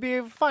know you'll be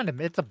able to find him?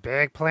 It's a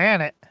big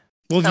planet.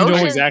 Well, The you know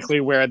ocean- exactly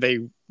where they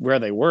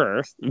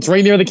were. It's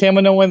right near the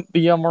Kamino and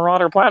the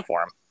Marauder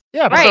platform.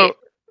 Yeah, but Right. So,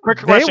 quick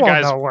they question, won't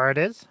guys. know where it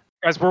is.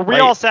 Guys, were we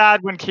Right. all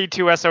sad when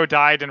K2SO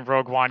died in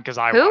Rogue One? Because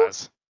I Who?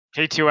 was.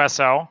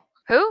 K2SO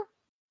Who?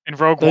 in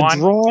Rogue The One.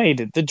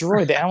 droid,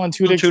 the Alan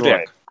Tudyk Tudyk.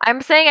 droid.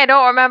 I'm saying I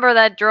don't remember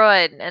that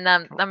droid, and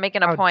I'm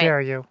making a How point.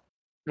 dare you?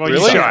 Well,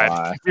 Really? you should.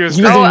 Uh, He was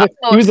He was, Oh, the,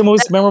 oh, he was the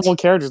most memorable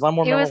character. A lot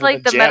more He was memorable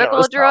like the than medical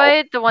Janos, though.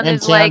 droid, the one And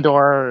who's like, Candor,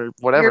 or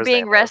whatever. you're his being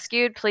name was.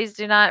 rescued. Please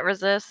do not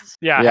resist.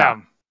 Yeah, Yeah.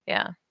 him.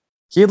 Yeah.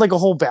 He had like a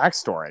whole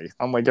backstory,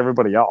 unlike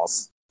everybody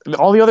else.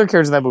 All the other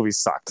characters in that movie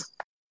sucked,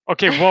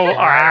 Okay, well, all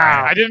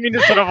right. I didn't mean to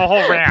set up a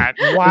whole rant.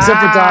 Wow.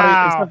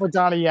 except for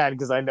Donnie Yen,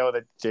 because I know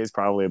that Jay's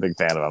probably a big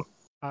fan of him.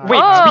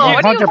 Wait, Oh, speaking-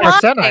 what are you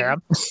 100% I lying?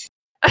 am.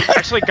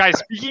 Actually, guys,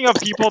 speaking of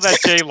people that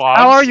Jay loves.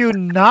 How are you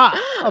not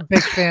a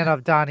big fan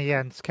of Donnie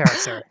Yen's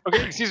character?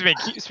 Okay, excuse me.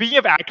 Speaking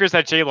of actors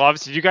that Jay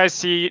loves, did you guys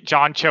see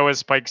John Cho as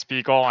Spike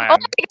Spiegel and Oh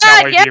my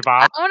god, Cowboy yeah!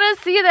 Bebop? I want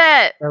to see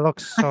that. It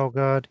looks so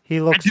good. He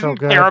I looks so didn't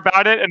good. care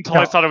about it until I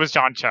No. thought it was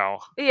John Cho.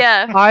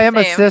 Yeah. I am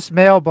a same. cis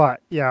male,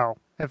 but yo,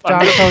 if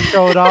John Cho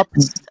showed up,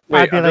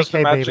 Wait, I'd be I'm like, just hey,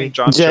 imagining baby.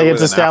 John Cho Jay, with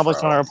it's an established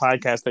afro. on our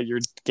podcast that you're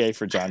gay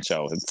for John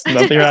Cho. It's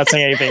nothing. You're not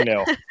saying anything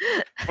new.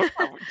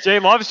 Jay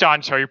loves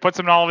John Cho. He puts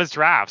him in all of his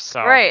drafts.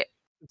 So Right.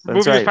 the That's movie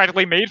was right.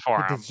 practically made for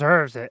He him.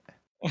 deserves it.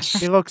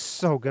 He looks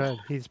so good.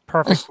 He's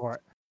perfect for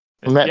it.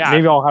 Yeah.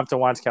 Maybe I'll have to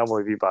watch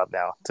Cowboy Bebop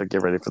now to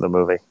get ready for the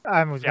movie.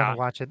 I was Yeah. gonna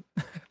watch it.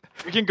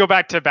 We can go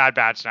back to Bad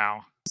Batch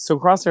now. So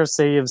Crosshair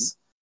saves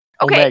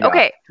Okay, Omega.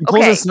 okay, He pulls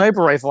okay. a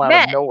sniper rifle out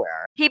Matt. of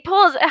nowhere. He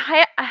pulls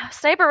a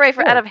sniper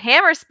rifle Yeah. out of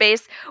hammer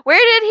space. Where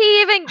did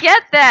he even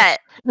get that?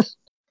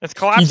 It's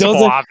collapsible,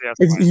 doesn't-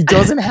 obviously. He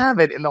doesn't have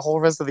it in the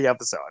whole rest of the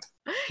episode.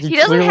 He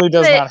doesn't clearly have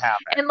does it. not have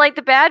it. And like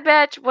the Bad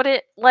Batch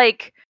wouldn't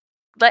like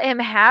let him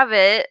have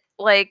it.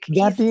 Like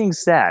That he's- being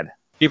said,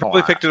 He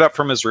probably on. picked it up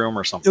from his room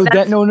or something.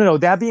 no.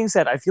 That being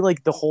said, I feel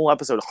like the whole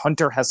episode,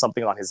 Hunter has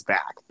something on his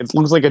back. It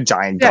looks like a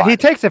giant Yeah, gun. he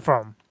takes it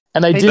from him.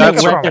 And I he didn't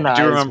takes it from him. recognize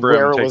I do remember him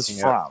where it was taking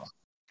it. from.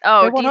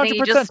 oh, They do you think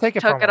he 100% just take it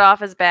took from it him. off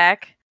his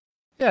back?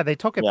 Yeah, they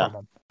took it Yeah. from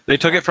him. They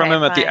took it from Okay,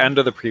 him at the fine. end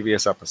of the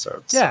previous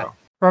episode. Yeah. So.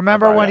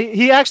 Remember buy when it.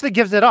 he actually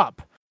gives it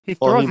up? He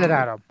Well, throws he- it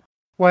at him.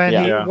 When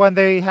Yeah. Yeah. when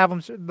they have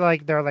him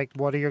like they're like,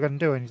 "What are you gonna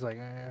do?" And he's like,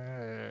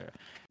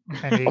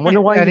 and he, I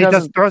wonder why and he he just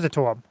doesn't- throws it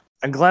to him.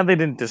 I'm glad they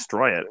didn't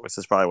destroy it, which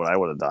is probably what I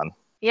would have done.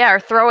 Yeah, or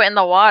throw it in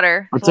the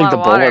water. Or It's a take lot the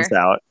of water. bullets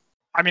out.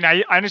 I mean,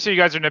 I understand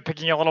you guys are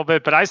nitpicking a little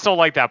bit, but I still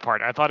like that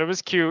part. I thought it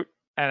was cute,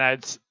 and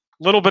it's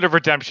a little bit of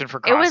redemption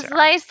for Crosshair. It was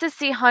nice to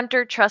see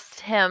Hunter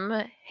trust him.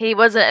 He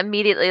wasn't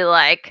immediately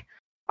like,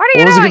 "What are What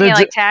you was he doing?" gonna He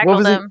like do- tackled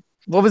was he- him.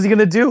 What was he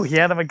gonna do? He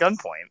had him at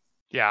gunpoint.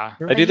 Yeah.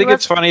 I do He think was-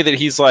 it's funny that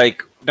he's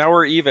like, now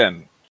we're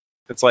even.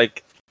 It's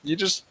like you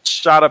just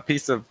shot a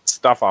piece of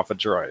stuff off a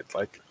droid.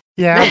 Like,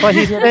 Yeah, but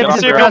he saved his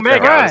Zero best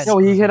Omega. friend. No,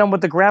 he hit him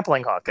with the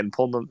grappling hook and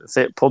pulled him to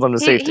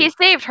safety. He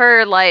saved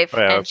her life, Oh,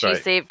 yeah, and that's she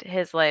right. saved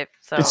his life.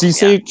 So But he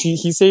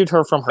saved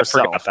her from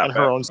herself forgot that and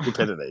her bit. own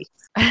stupidity.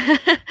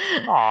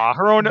 Aw,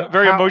 her own No,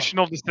 very how-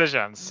 emotional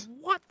decisions.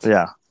 What?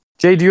 Yeah.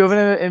 Jay, do you have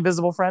an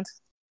invisible friend?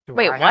 Do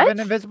Wait, I have what? an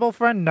invisible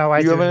friend? No, I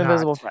you do have an not.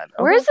 invisible friend.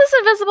 Okay. Where's this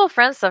invisible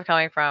friend stuff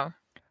coming from?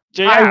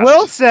 Jay I asked.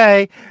 will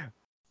say,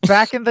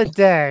 back in the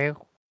day,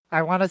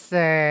 I want to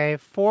say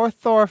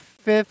 4th or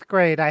 5th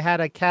grade, I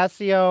had a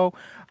Casio,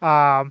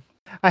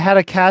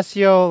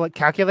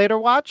 calculator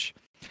watch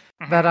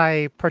that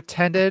I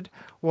pretended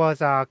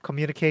was a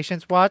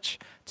communications watch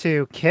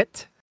to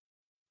Kit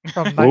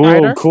from Knight Ooh,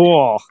 Rider.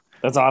 cool.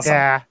 That's awesome.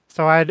 Yeah,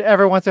 so I'd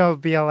every once in a while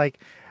be like,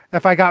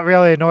 if I got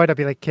really annoyed, I'd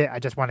be like, Kit, I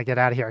just want to get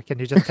out of here. Can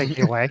you just take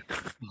me away?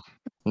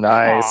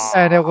 Nice.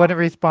 And it wouldn't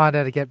respond,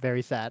 and I'd get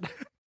very sad.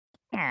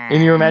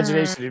 In your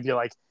imagination, it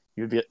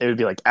would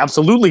be like,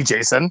 absolutely,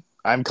 Jason,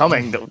 I'm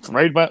coming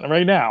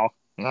right now.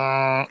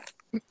 No,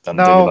 Take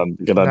no.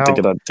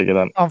 it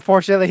on.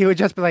 Unfortunately, he would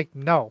just be like,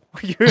 "No,"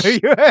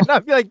 and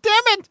I'd be like,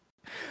 "Damn it,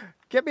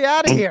 get me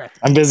out of here,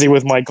 I'm busy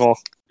with Michael.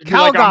 You'd be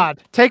like, Calgon,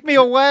 take me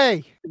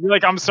away. you'd be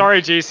like, I'm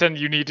sorry, Jason.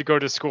 You need to go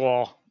to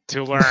school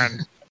to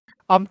learn.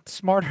 I'm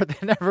smarter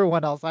than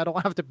everyone else. I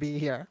don't have to be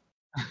here."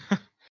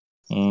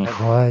 Mm. It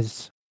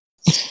was.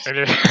 And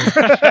it's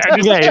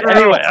Okay. true.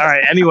 Anyway, all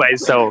right. Anyway,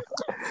 so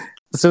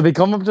they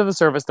come up to the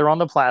surface. They're on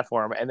the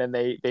platform, and then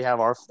they have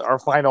our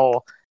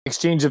final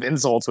exchange of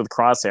insults with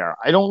Crosshair.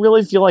 I don't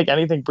really feel like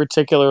anything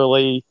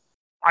particularly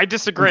I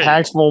disagree.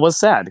 impactful was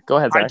said. Go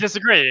ahead, I Zach.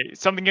 disagree.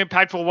 Something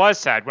impactful was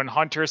said when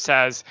Hunter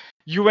says,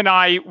 "You and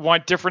I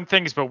want different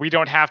things, but we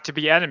don't have to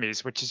be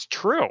enemies," which is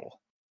true.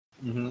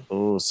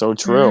 Oh, so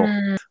true.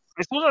 Mm,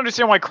 I still don't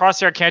understand why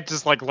Crosshair can't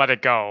just like let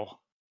it go.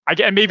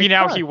 And maybe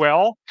now he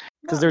will.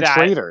 Because they're That-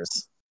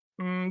 traitors.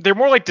 They're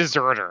more like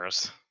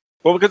deserters.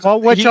 Well, because Well,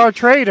 which he, are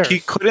traitors? he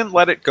couldn't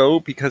let it go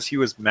because he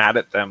was mad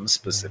at them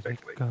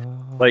specifically.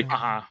 Like-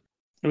 Uh-huh.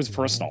 It was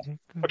personal.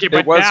 Okay,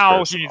 but was now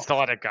personal. he needs to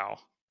let it go.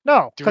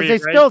 No, Do because we they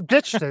agree? still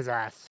ditched his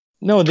ass.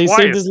 No, they Twice.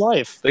 saved his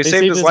life. They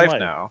saved his life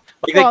now.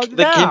 Like Well,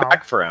 they came now-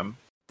 back for him.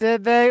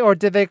 Did they, or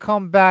did they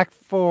come back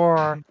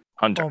for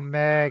Hunter.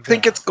 Omega? I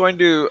think it's going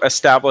to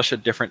establish a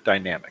different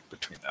dynamic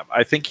between them.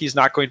 I think he's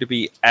not going to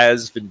be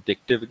as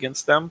vindictive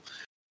against them.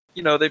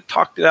 You know, they've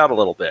talked it out a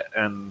little bit,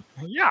 and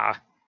Yeah.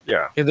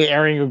 yeah, The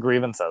airing of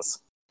grievances.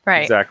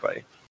 right.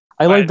 exactly.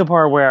 I like Right. the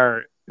part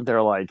where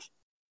they're like,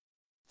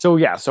 so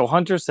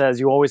Hunter says,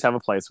 you always have a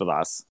place with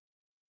us.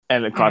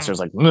 And the Crosshair's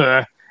like,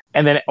 meh.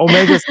 And then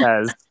Omega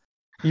says,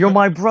 you're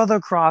my brother,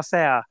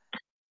 Crosshair.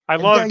 I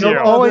And love they're you. They'll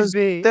your always brothers-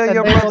 be. They're and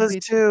your they will brothers be-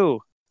 too.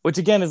 Which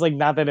again is like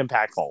not that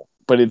impactful,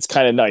 but it's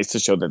kind of nice to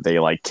show that they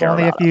like care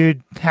Only about if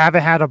you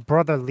haven't had a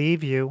brother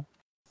leave you.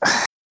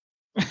 it.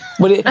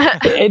 But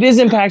it is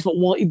impactful.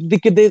 Well,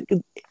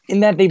 in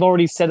that they've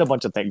already said a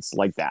bunch of things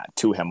like that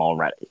to him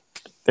already.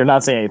 They're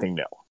not saying anything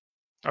new.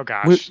 Oh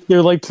gosh.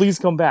 They're like, please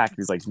come back.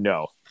 He's like,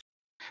 no.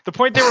 The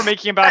point they were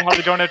making about how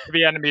they don't have to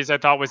be enemies, I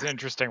thought was an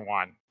interesting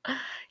one.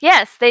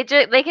 Yes, they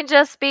can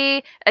just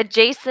be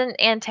adjacent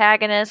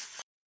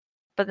antagonists,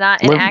 but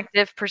not in Live-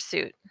 active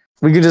pursuit.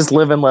 We could just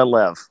live and let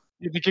live.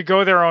 They could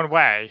go their own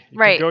way. You could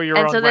Right. Go your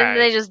And own so then way.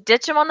 they just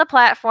ditch him on the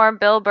platform,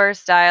 Bill Burr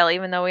style,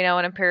 even though we know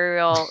an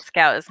Imperial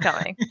Scout is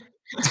coming.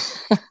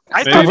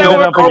 I Maybe thought Bill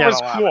that Burr one again,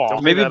 was I'll have it. cool.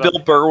 Don't Maybe that Bill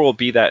Burr will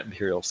be that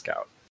Imperial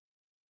Scout.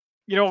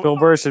 You know, Bill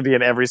Burr should be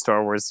in every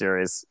Star Wars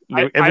series.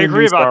 I Every agree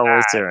new about Star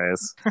Wars that.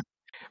 series.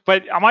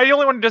 but am I the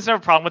only one who doesn't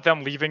have a problem with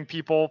them leaving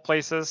people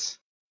places?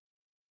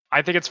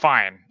 I think it's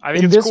fine. I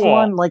think In it's this cool.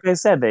 one, like I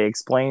said, they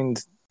explained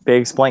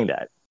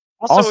it.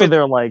 Also,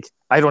 they're like,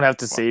 I don't have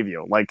to save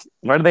you. Like,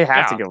 why do they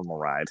have to Yeah. give him a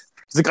ride?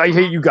 He's like, I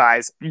hate you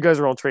guys. You guys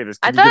are all traitors.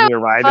 I Can you thought give it me a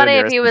ride? Funny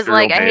to the if he was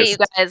Imperial like, I hate base?" you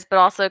guys, but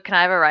also can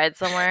I have a ride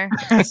somewhere?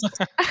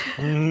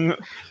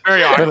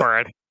 very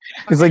awkward.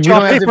 He's like, you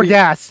Drop don't have pay to for be...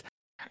 gas.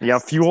 Yeah,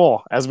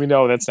 fuel. As we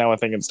know, that's now a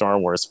thing in Star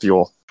Wars.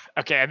 Fuel.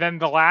 Okay, and then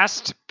the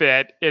last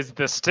bit is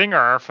the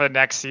stinger for the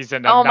next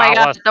season. Of Oh my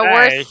god, the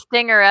Nala Se. worst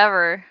stinger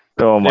ever.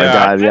 Oh my Yeah.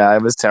 god, yeah,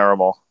 it was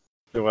terrible.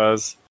 It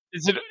was.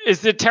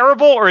 Is it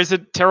terrible or is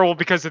it terrible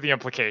because of the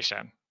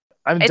implication?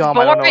 I'm It's dumb.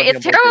 I don't know boring. what the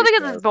It's terrible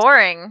implication because is. it's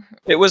boring.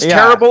 It was Yeah.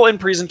 terrible in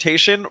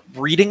presentation.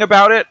 Reading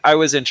about it, I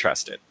was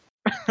interested.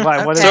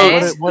 Why, what,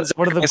 Okay.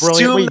 what are the Assume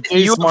brilliant? Wait, that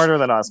Jay's you- smarter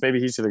than us. Maybe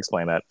he should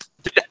explain that.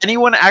 Did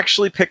anyone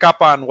actually pick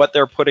up on what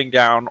they're putting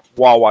down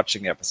while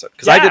watching the episode?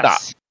 Because I did not.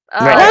 Yes.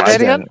 No, Uh, I Say it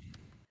didn't. again?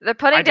 they're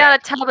putting I down a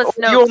did. tub of Oh,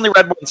 Snokes. you only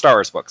read one Star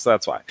Wars book, so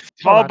that's why.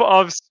 Hold Tub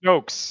of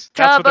Snokes.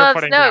 That's Tub what they're of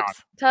putting down. Snokes.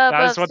 Tub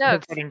That of is what they're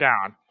Snokes. putting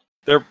down.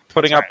 They're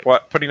putting That's up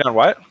what? Putting down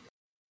what?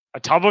 A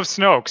tub of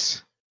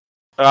Snokes.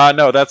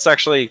 No, that's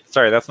actually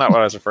sorry. That's not what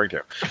I was referring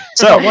to.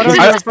 So What are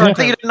you I referring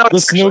think you didn't know The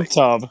it's actually-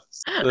 Snook tub.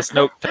 the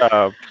Snoke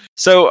tub.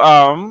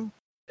 So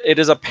it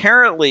is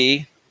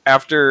apparently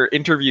after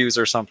interviews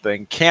or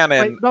something,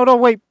 canon. Wait, no,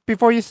 wait.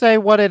 Before you say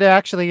what it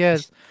actually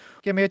is,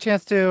 give me a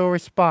chance to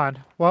respond.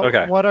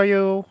 Okay. What are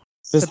you?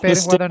 The debating whether or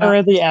stinger not.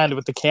 at the end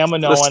with the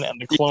Kaminoan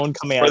and the clone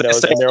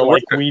commandos, and they're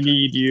like, "We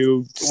need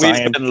you."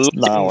 We've been looking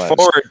knowledge.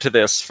 forward to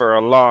this for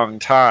a long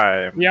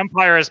time. The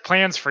Empire has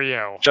plans for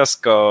you.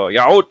 Just go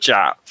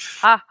Yaocha.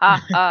 Ha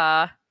ha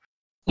ha.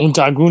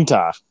 Unta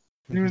Gunta.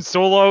 Un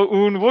solo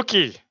un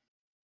Wookie.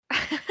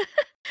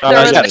 There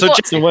was Yeah, no- so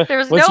So what, There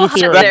was what's no your HUD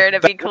theory? there, to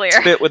be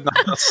clear. bit with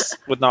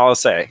Nala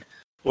say.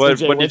 What CJ,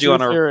 did what's you your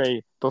want to?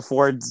 theory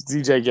before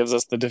DJ gives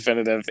us the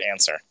definitive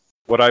answer?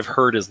 What I've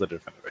heard is the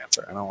definitive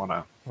answer. I don't want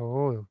to.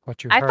 Oh,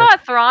 what you I heard.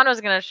 thought Thrawn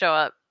was gonna show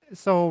up.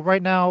 So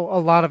right now, a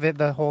lot of it,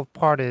 the whole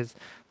part is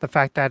the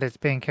fact that it's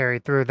being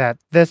carried through. That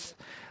this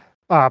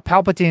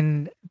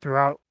Palpatine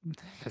throughout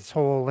his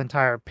whole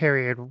entire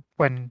period,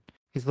 when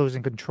he's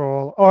losing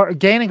control or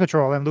gaining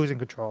control and losing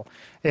control,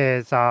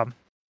 is all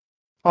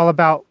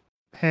about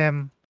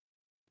him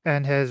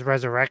and his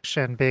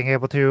resurrection, being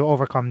able to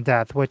overcome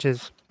death, which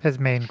is his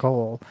main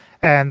goal.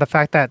 And the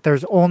fact that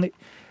there's only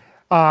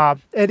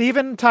it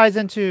even ties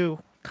into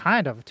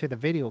kind of to the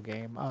video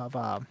game of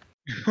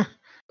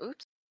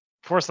Oops.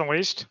 Force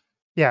Unleashed.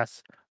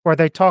 yes, where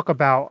they talk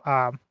about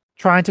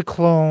trying to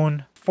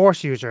clone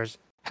Force users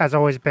has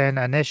always been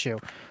an issue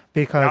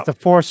because Yep. the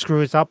Force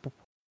screws up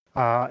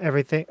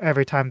everything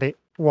every time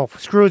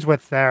screws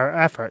with their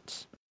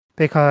efforts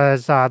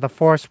because the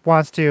Force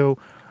wants to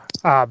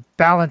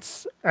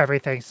balance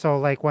everything. So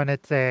like when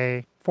it's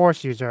a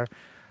Force user,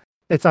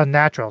 it's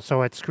unnatural,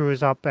 so it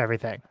screws up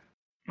everything.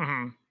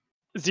 Mm-hmm.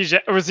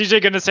 Was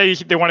ZJ going to say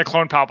they want to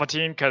clone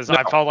Palpatine? Because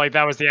I No. felt like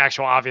that was the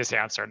actual obvious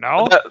answer.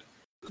 No?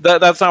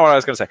 That's not what I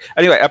was going to say.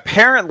 Anyway,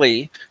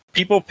 apparently,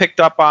 people picked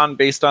up on,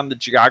 based on the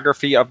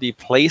geography of the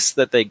place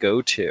that they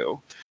go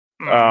to,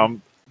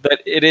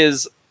 that it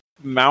is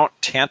Mount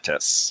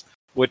Tantus,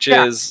 which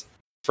Yeah. is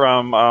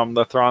from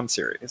the Thrawn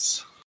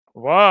series,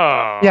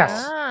 Whoa. Yes.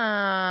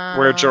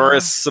 where Ah.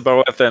 Joris,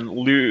 Saboeth, and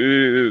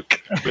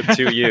Luke with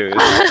two U's.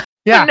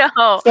 Yeah.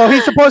 No. So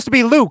he's supposed to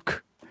be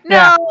Luke. No.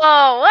 yeah.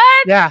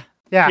 What? Yeah.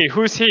 Yeah. Hey,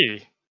 who's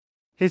he?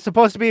 He's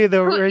supposed to be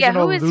the Who- yeah,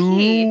 original who is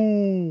he?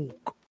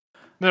 Luke.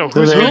 No,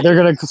 So who's who?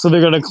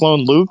 they're gonna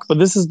clone Luke, but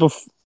this is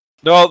before.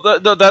 No,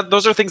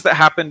 those are things that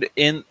happened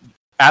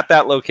at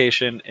that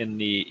location in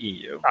the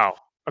EU. Oh,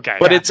 okay.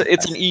 But yeah.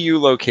 it's an EU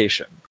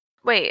location.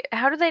 Wait,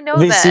 how do they know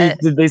Did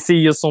that? they see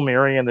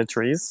Yosemite in the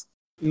trees?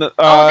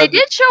 Oh, they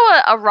did show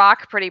a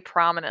rock pretty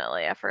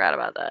prominently. I forgot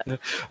about that.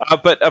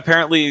 But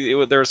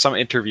apparently there was some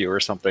interview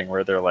or something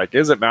where they're like,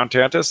 "Is it Mount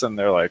Tantus?" And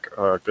they're like,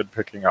 "Good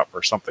picking up"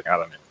 or something. I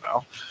don't even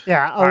know.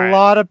 Yeah, a Alright.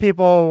 lot of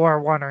people were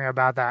wondering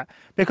about that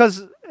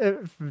because it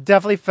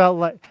definitely felt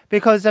like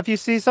because if you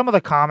see some of the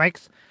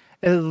comics,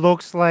 it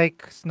looks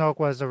like Snoke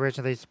was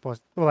originally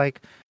supposed like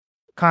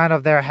kind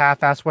of their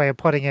half-ass way of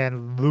putting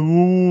in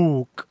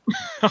Luke.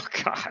 Oh,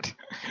 God.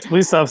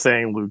 Please stop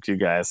saying Luke, you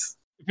guys.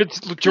 If it's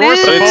Jorah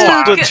Luke! But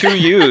Saboa. it's the two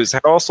U's.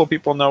 How else will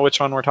people know which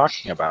one we're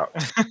talking about?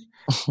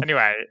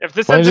 Anyway, if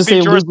this Why ends don't up you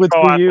being say Jorah Luke with two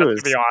Saboa, that's going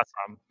U's? to be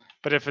awesome.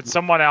 But if it's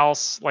someone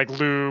else, like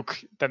Luke,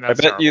 then I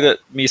that's bet you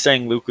terrible. that me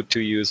saying Luke with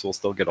two U's will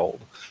still get old.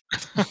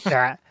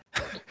 Yeah.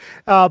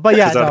 But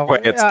yeah, Because that no,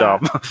 way it's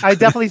dumb. I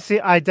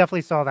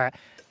definitely saw that.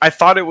 I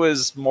thought it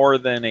was more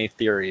than a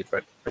theory,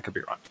 but I could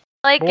be wrong.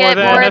 Like More it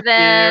than more a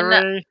than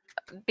theory.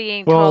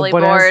 being Well, totally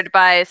but as- bored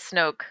by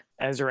Snoke.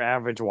 As your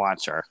average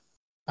watcher,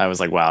 I was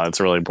like, wow, that's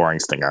a really boring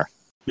stinger.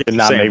 Did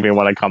not Same. make me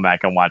want to come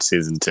back and watch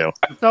season 2.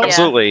 So,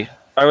 Absolutely.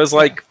 I was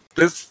like,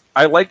 this.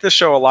 I like this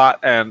show a lot,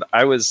 and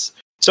I was.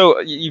 So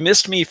you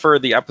missed me for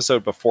the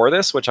episode before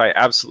this, which I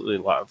absolutely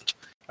loved.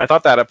 I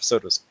thought that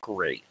episode was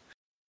great.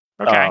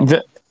 Okay.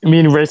 I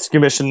mean, Rescue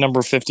Mission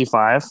number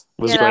 55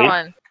 was Yeah, great. that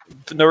one.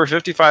 Number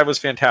 55 was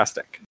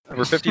fantastic.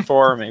 Number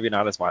 54, maybe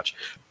not as much.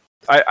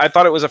 I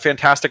thought it was a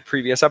fantastic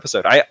previous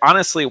episode. I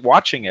honestly,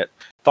 watching it,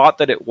 thought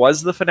that it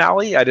was the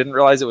finale. I didn't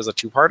realize it was a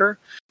two-parter.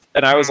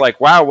 And I was like,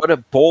 wow, what a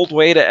bold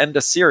way to end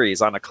a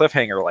series on a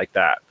cliffhanger like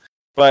that.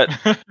 But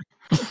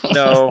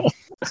no,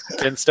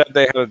 instead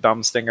they had a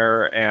dumb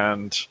stinger,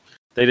 and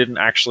they didn't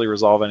actually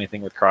resolve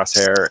anything with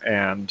Crosshair.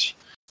 And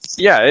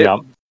yeah, Yeah.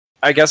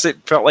 I guess it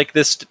felt like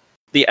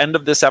the end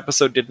of this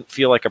episode didn't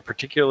feel like a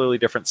particularly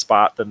different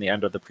spot than the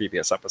end of the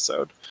previous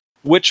episode,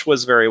 which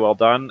was very well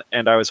done,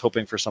 and I was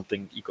hoping for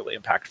something equally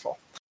impactful.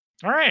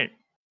 All right.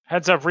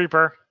 Heads up,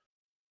 Reaper.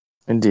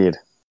 Indeed.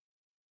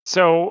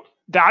 So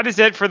that is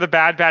it for the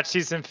Bad Batch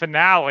season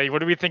finale. What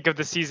do we think of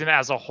the season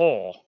as a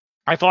whole?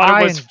 I thought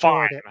I it was enjoyed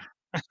fine.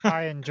 it.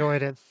 I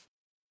enjoyed it.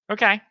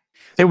 Okay.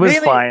 It was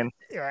Really? fine.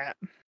 Yeah.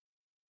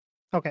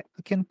 Okay,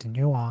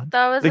 continue on.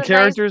 That was The a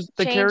characters- nice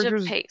the change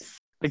characters- of pace.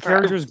 The For-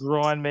 characters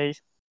grew on me,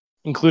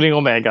 including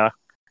Omega.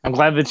 I'm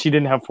glad that she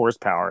didn't have force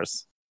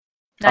powers.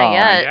 Not Oh,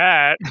 yet.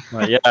 Yeah.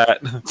 Not yet.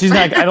 She's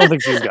not. I don't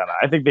think she's gonna.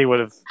 I think they would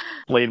have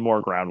laid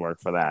more groundwork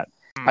for that.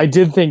 Hmm. I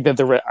did think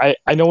that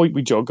I know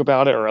we joke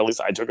about it, or at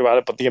least I joke about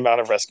it, but the amount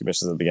of rescue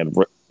missions at the end,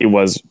 it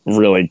was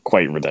really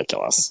quite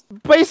ridiculous.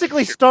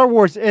 Basically, Star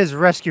Wars is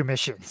rescue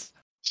missions.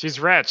 She's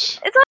rich.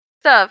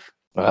 Stuff.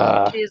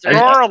 Uh, She's I-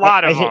 There are a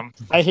lot of I hate- them.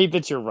 I hate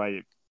that you're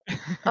right.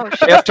 Oh They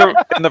shit. have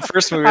to, in the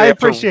first movie, I they have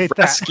to appreciate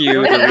that.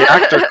 rescue the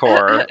reactor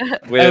core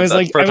with I was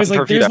like, for the there's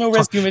torpedo. no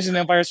rescue mission in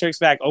Empire Strikes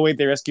Back. Oh wait,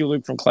 they rescue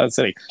Luke from Cloud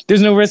City.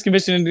 There's no rescue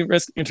mission in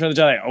Return of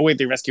the Jedi. Oh wait,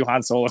 they rescue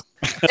Han Solo.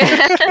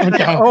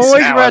 They're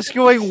always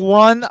rescuing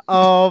one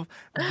of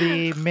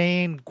the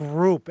main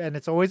group, and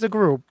it's always a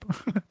group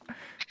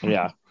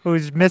Yeah,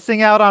 who's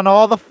missing out on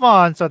all the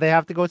fun, so they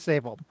have to go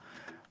save them.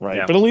 right.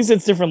 Yeah. But at least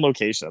it's different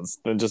locations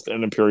than just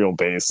an Imperial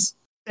base.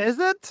 Is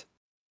it?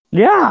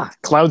 Yeah,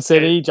 Cloud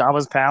City,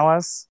 Jabba's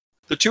palace.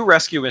 The 2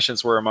 rescue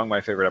missions were among my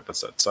favorite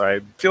episodes, so I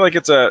feel like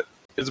it's a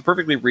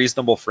perfectly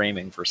reasonable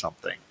framing for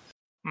something.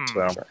 Hmm.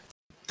 So,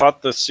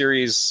 thought the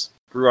series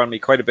grew on me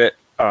quite a bit.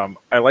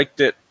 I liked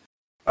it.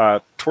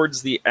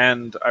 Towards the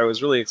end, I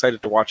was really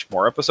excited to watch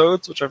more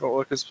episodes, which I felt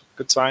like is a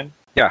good sign.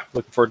 Yeah,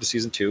 looking forward to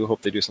season 2.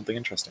 Hope they do something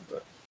interesting.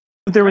 But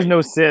There was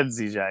no Sid,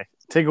 ZJ.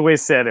 Take away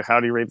Sid. How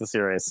do you rate the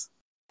series?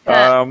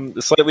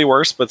 slightly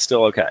worse, but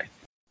still okay.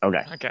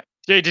 Okay. Okay.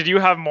 Jay, did you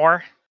have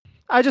more?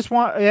 I just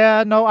want,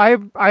 yeah, no,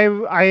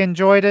 I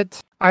enjoyed it.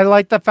 I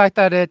like the fact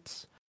that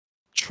it's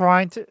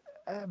trying to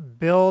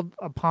build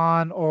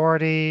upon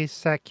already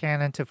set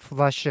canon to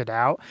flush it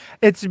out.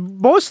 It's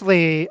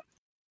mostly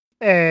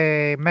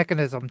a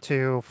mechanism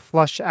to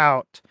flush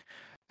out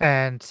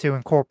and to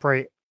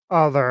incorporate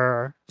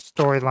other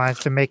storylines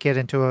to make it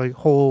into a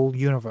whole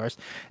universe.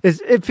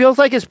 It feels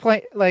like it's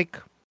playing like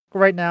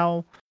right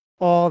now.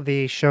 All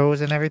the shows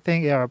and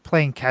everything are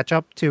playing catch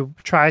up to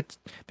try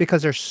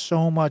because there's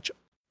so much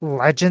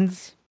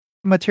Legends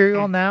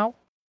material now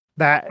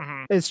that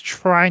Mhm. is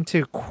trying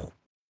to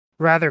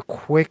rather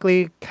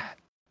quickly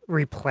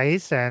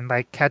replace and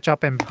like catch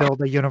up and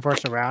build a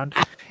universe around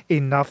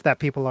enough that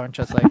people aren't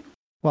just like,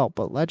 well,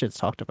 but Legends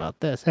talked about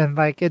this, and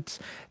like it's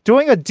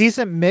doing a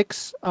decent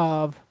mix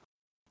of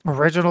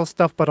original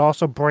stuff, but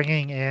also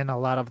bringing in a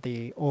lot of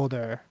the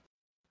older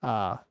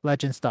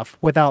Legend stuff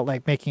without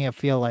like making it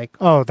feel like,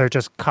 oh, they're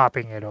just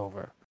copying it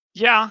over.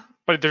 Yeah,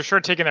 but they're sure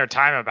taking their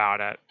time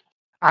about it.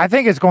 I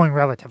think it's going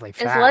relatively Is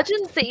fast.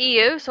 Legends the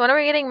EU? So when are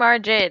we getting Mara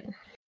Jade?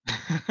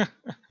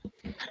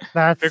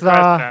 That's Good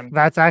question.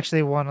 that's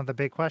actually one of the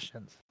big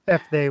questions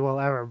if they will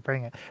ever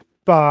bring it.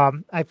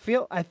 I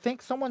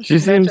think someone She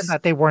mentioned seems-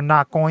 that they were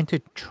not going to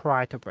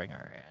try to bring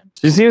her in.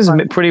 She seems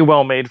Right. pretty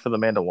well made for The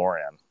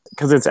Mandalorian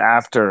because it's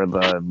after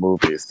the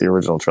movies, the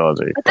original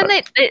trilogy. But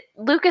then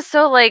Luke is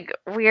so like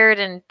weird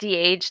and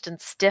de-aged and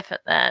stiff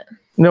at that.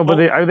 No, but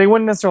they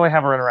wouldn't necessarily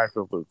have her interact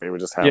with Luke. They would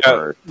just have Yeah.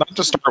 her Not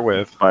to start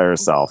with. by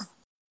herself.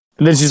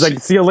 And then she's like,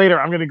 "See you later.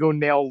 I'm gonna go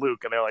nail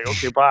Luke." And they're like,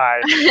 "Okay,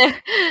 bye."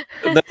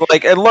 And then,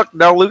 like, and look,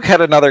 now Luke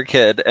had another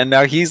kid, and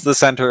now he's the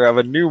center of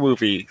a new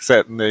movie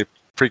set in the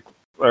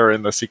or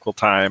in the sequel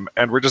time,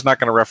 and we're just not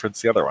going to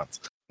reference the other ones.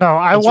 No,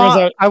 I It turns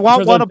want out- I want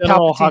turns one out of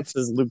General Palpatine's. Hux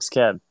is Luke's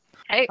kid.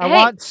 Hey, I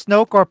want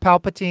Snoke or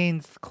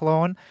Palpatine's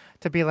clone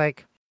to be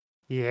like,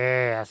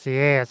 yes,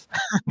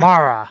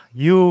 Mara,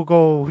 you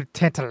go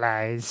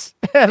tantalize,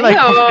 and like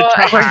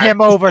Ew. bring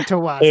him over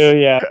to us. Oh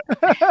yeah,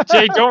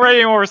 Jay, don't write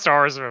any more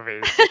Star Wars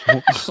movies.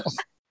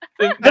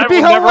 That'd be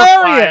will never fly.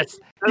 hilarious.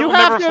 That You will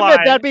have never to fly.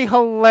 admit that'd be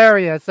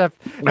hilarious if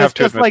I have it's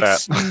to just admit like that.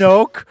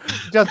 Snoke,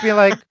 just be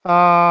like,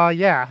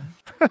 yeah.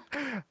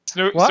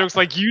 What? Snoke's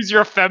like, use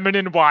your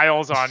feminine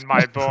wiles on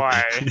my boy.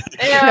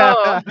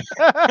 Yeah.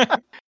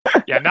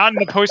 Yeah, not in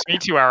the post Me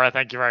Too era.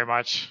 Thank you very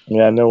much.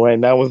 yeah. No way.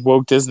 Not with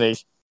woke Disney.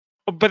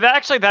 But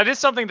that is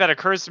something that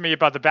occurs to me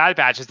about the Bad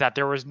Batch is that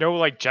there was no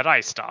like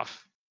Jedi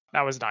stuff.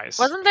 That was nice.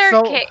 Wasn't there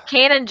So-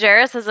 Kanan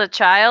Jarrus as a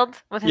child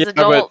with his Yeah,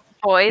 adult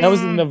boys? That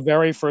was in the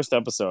very first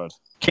episode.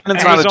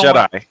 Kanan's And not a it was only-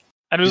 Jedi.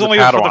 And it was he's a only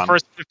for the Padawan.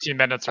 first 15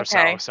 minutes or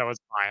Okay. so it's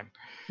fine.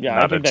 Yeah,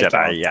 Not I a think that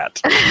Jedi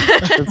counts.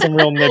 yet. There's some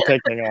real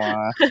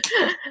nitpicking.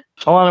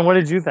 Alana, what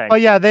did you think? Oh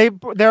yeah, they're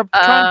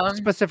trying Um,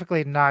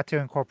 specifically not to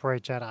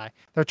incorporate Jedi.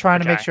 They're trying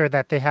to make Okay. sure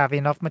that they have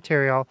enough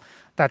material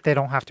that they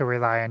don't have to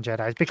rely on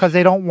Jedi's because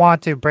they don't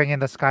want to bring in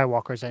the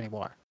Skywalkers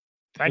anymore.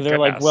 Thank They're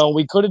like, goodness. well,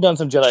 we could have done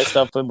some Jedi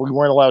stuff, but we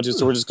weren't allowed to,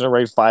 so we're just going to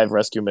write 5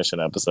 rescue mission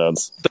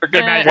episodes. They're Okay,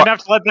 good. Matt, you're gonna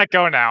have to let that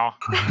go now.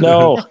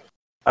 No,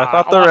 I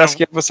thought the Alana-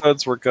 rescue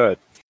episodes were good.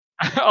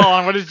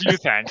 Alan, what did you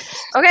think?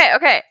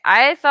 Okay.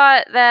 I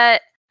thought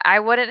that I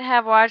wouldn't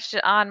have watched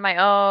it on my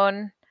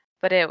own,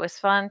 but it was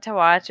fun to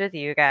watch with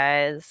you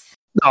guys.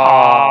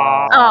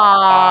 Aww.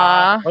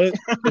 Aww.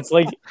 it's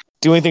like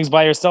doing things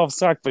by yourself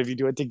suck, but if you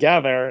do it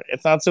together,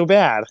 it's not so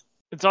bad.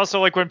 It's also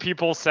like when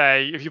people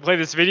say, if you play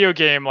this video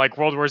game like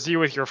World War Z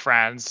with your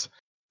friends,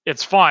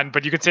 it's fun,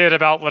 but you could say it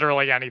about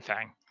literally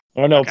anything.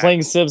 Oh no, Okay.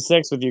 playing Civ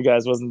 6 with you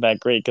guys wasn't that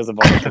great because of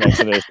all the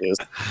connection issues.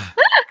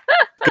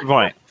 Good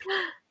point.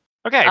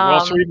 Okay,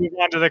 well, should Um, we move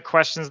on to the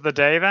questions of the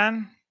day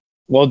then?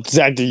 Well,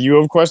 Zach, do you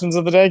have questions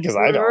of the day? Because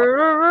I don't.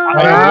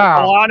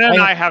 Wow. Alana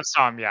and I- I have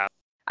some, yeah.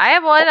 I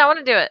have one. I want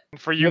to do it.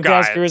 For you Let's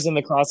guys. ask yours in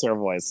the crosshair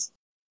voice.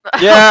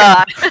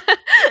 Yeah.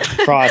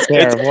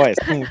 Crosshair voice.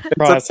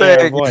 Crosshair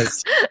thing.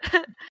 voice.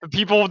 The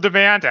people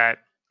demand it.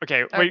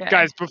 Okay, wait, Okay.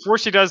 guys, before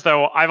she does,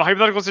 though, I have a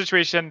hypothetical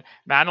situation.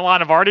 Matt and Alana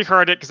have already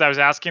heard it because I was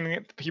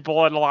asking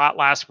people a lot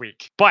last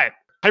week. But,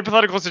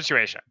 hypothetical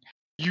situation.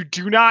 You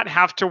do not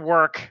have to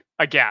work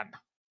again.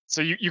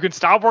 So you can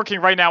stop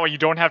working right now and you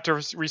don't have to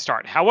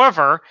restart.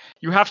 However,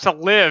 you have to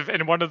live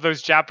in one of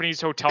those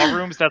Japanese hotel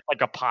rooms that's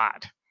like a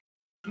pod.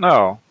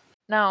 No,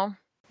 No.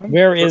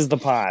 Where is the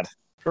pod?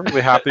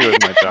 perfectly happy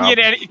with my It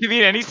job. can be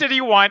in any city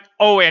you want.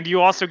 Oh, and you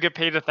also get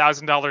paid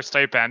 $1,000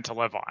 stipend to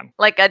live on.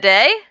 Like a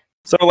day?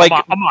 So like,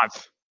 a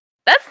month.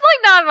 That's like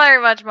not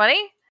very much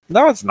money.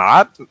 no, it's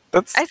not.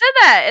 That's I said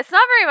that. It's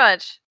not very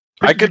much.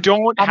 But I you could.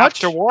 don't How have much?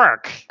 to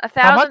work.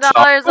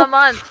 $1,000 a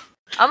month.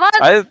 A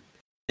month?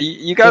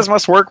 You guys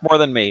must work more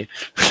than me.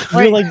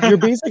 You're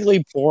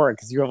basically poor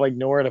because you have like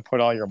nowhere to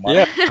put all your money.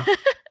 Yeah.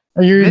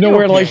 Or you Video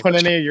nowhere to like games. put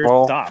any of your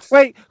Well- stuff.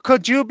 Wait,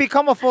 could you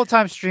become a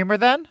full-time streamer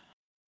then?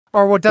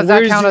 Or does that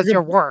Where's count your as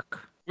your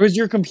work? Where's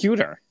your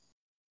computer?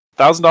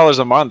 $1,000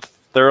 a month.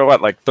 There are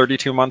what, like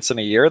 32 months in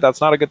a year? That's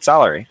not a good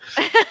salary.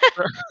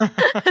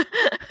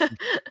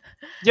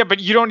 Yeah, but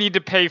you don't need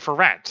to pay for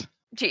rent.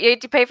 Do you have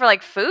to pay for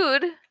like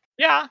food?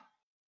 Yeah.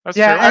 That's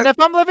Yeah, true. and if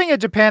I'm living in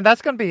Japan,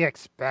 that's going to be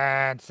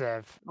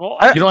expensive. Well,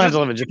 You don't have to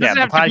live in it Japan. doesn't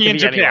The have to pod be can in be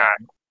Japan. anywhere.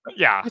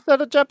 Yeah. You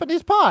said a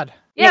Japanese pod.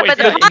 Yeah, No, but it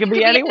the could- pod it could can be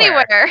be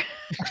anywhere. anywhere.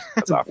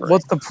 That's offering.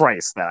 What's the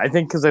price then? I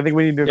think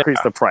we need to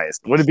increase the price.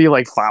 Would it be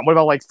like five? What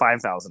about like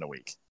 5,000 a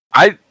week? Oh,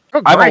 I'm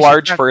a gracious,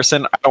 large that's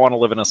person. I don't want to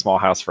live in a small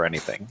house for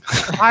anything.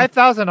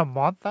 5,000 a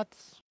month?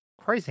 That's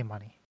crazy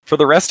money. For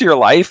the rest of your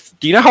life?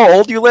 Do you know how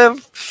old you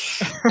live?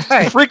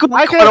 Hey,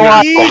 Frequently I quite a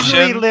while. could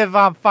easily live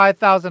on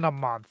 5,000 a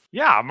month.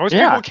 Yeah, most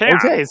Yeah. people can.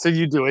 Okay, so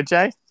you do it,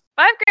 Jay.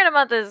 $5,000 a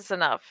month is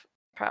enough,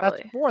 That's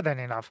probably. more than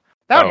enough.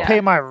 That would Oh.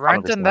 pay my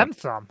rent 100%. and then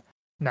some.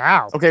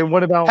 Now. Okay,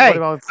 what about Hey, what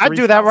about I'd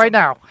do that 3,000? right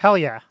now. Hell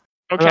yeah. Okay.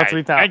 What about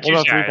 3,000? Thank What you,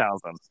 about Jay.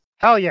 3,000?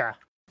 Hell yeah.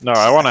 No,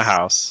 I want a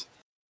house.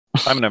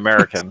 I'm an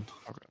American.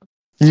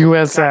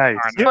 USA.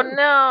 Oh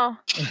no.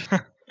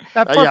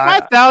 Now, for yeah, I-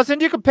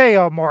 5,000, you could pay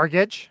a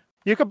mortgage.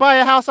 You could buy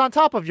a house on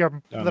top of your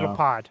Don't little know.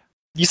 pod.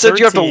 You said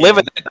you have to live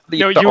in it. No,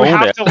 You have to you own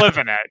have it. to live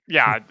in it.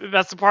 Yeah,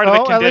 that's the part of the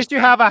So condition. at least you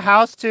have a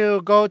house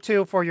to go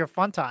to for your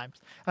fun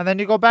times. And then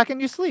you go back and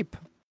you sleep.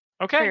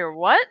 For Okay. your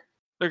what?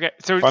 Okay.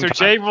 So Fun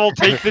Jay will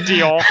take the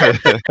deal.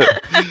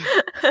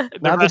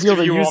 Not the rest deal of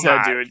that you will said,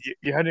 not. dude.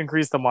 You had to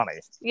increase the money. No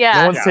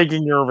Yeah. one's Yeah.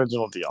 taking your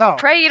original deal. No.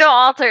 Pray you don't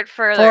alter it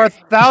For further.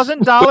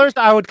 $1,000,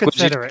 I would Would you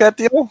consider take it. that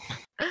deal?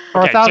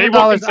 For Okay, Jay will $1,000,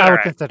 I consider would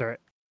it. consider it.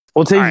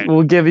 Alright.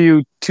 We'll give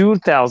you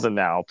 2,000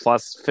 now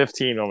plus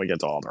 15 when we get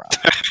to Alderaan.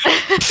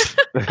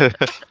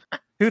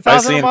 2,000 I've a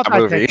seen month, that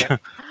I'd movie. take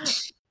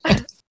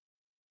it.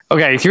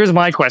 Okay, here's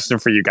my question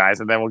for you guys,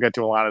 and then we'll get to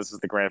Alana's as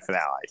the grand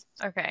finale.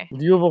 Okay.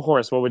 If you have a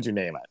horse, what would you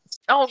name it?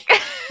 Oh.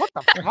 What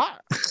the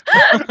fuck?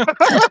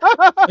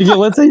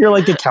 Let's say you're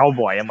like a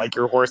cowboy and like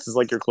your horse is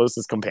like your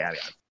closest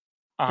companion.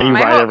 Uh-huh. You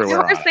My ride everywhere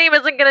horse on it. name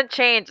isn't gonna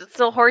change. It's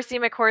still Horsey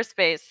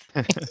McHorseface.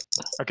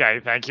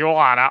 Okay. Thank you,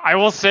 Alana. I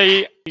will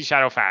say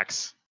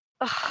Shadowfax.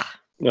 Ugh.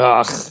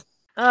 Ugh.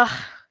 Ugh.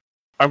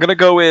 I'm gonna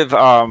go with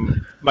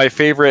my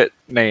favorite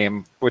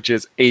name, which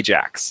is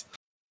Ajax.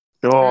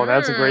 Oh,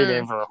 that's a great Mm.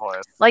 name for a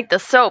horse. Like the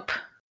soap.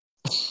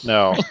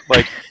 No,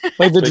 like Like the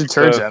Like the-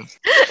 detergent.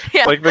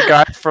 Yeah. like the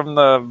guy from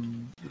the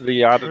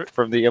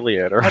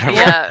Iliad or whatever.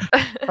 Yeah.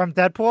 From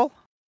Deadpool?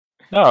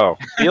 No,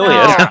 the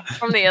Iliad. No,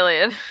 from the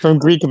Iliad. From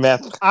Greek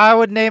myth. I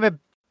would name it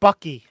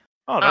Bucky.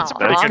 Oh, that's a Aw.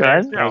 pretty That's good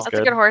good. name. That was That's a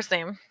good. good horse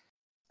name.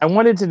 I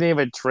wanted to name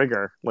it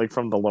Trigger, like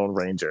from the Lone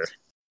Ranger.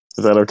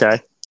 Is that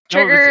okay?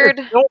 No, Triggered.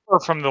 it's Silver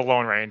from the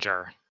Lone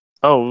Ranger.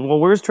 Oh, well,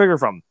 where's Trigger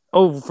from?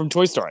 Oh, from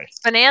Toy Story.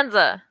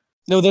 Bonanza.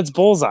 No, that's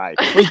Bullseye.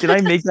 Wait, did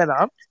I make that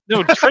up?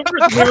 No,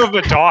 Trigger's the name of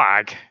a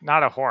dog,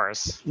 not a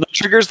horse. The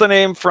Trigger's the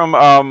name from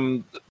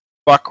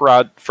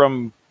Buckrod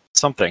from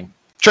something.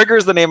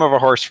 Trigger's the name of a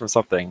horse from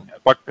something.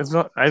 Buck It's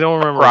not. I don't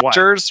remember what.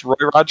 Rogers, Roy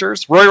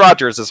Rogers, Roy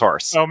Rogers is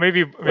horse. Oh,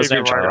 maybe His Roy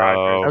name's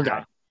Rogers.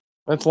 Okay.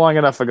 That's long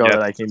enough ago Yeah,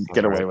 that I can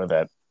get away right. with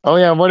it. Oh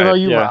yeah, what about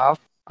you, Yeah. Rob?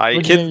 I,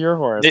 What'd you name your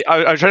horse?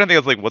 I'm trying to think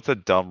of like what's a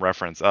dumb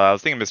reference. I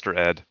was thinking Mr.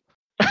 Ed.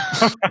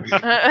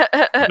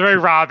 Very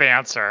Rob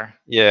answer.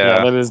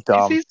 Yeah, that is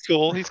dumb. He's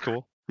cool. He's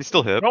cool. He's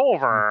still hip.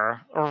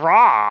 Silver.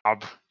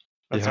 Rob.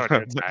 That's Yeah. what I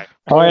would say.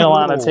 All right,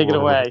 Alana, take it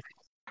away.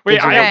 Wait,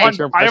 Take I your- have take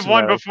your one. I have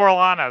one impression, before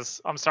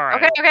Alana's. I'm sorry.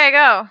 okay,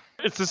 go.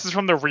 This is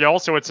from the real,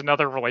 so it's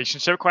another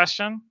relationship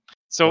question.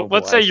 So Oh,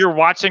 let's boy. say you're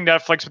watching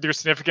Netflix with your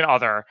significant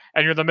other,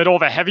 and you're in the middle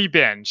of a heavy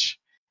binge.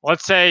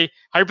 Let's say,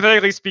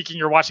 hypothetically speaking,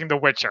 you're watching The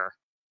Witcher.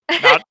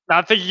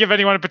 Not thinking of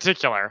anyone in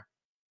particular.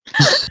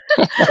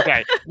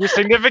 Okay, your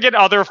significant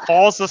other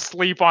falls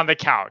asleep on the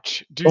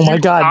couch. Do Oh my you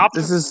god, stop,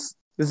 this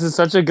is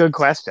such a good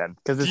question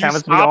because do this you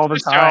happens to me stop all the the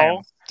time.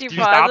 show? Do you Do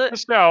you stop pause the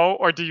it? show,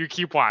 or do you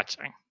keep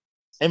watching?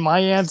 And my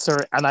answer,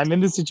 and I'm in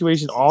this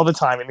situation all the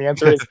time, and the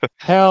answer is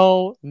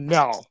hell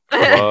no.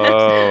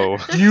 Whoa.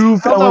 You Hell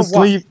fell no, what?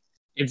 asleep.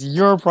 It's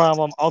your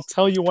problem. I'll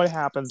tell you what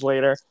happens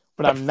later,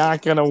 but I'm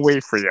not gonna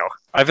wait for you.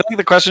 I feel like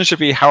the question should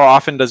be how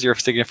often does your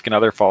significant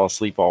other fall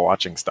asleep while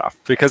watching stuff?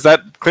 Because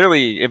that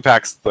clearly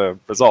impacts the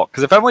result.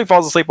 Because if Emily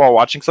falls asleep while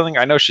watching something,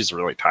 I know she's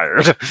really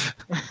tired.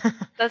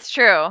 That's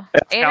true.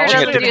 It's Andrew challenging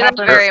doesn't to do that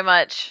compare. very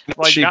much.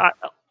 Like She- not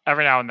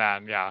every now and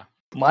then, yeah.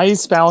 My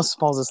spouse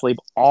falls asleep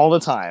all the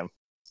time,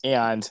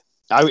 and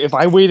if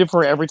I waited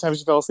for her every time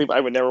she fell asleep, I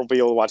would never be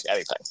able to watch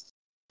anything.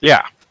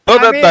 Yeah. Oh,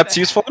 I mean- that's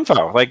useful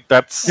info. Like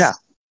that's Yeah.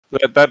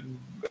 that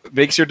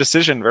makes your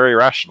decision very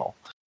rational.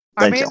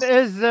 I Thank mean,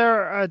 is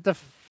there a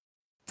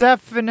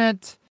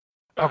definite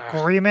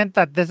agreement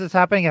that this is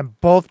happening and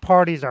both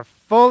parties are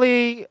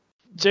fully?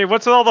 Jay,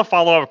 what's with all the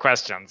follow-up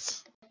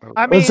questions?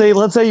 I mean,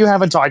 Let's say you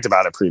haven't talked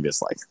about it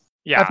previously.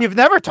 Yeah. if you've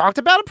never talked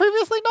about it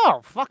previously,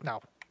 no, fuck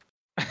no,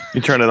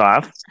 You turn it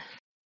off.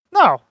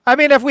 no. I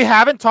mean, if we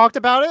haven't talked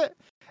about it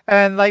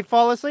and like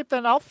fall asleep,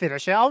 then I'll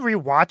finish it. I'll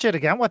rewatch it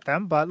again with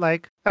them. But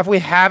like, if we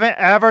haven't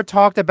ever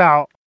talked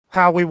about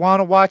how we want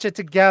to watch it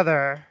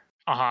together,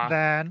 Uh-huh.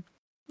 then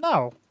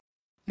no.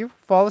 You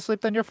fall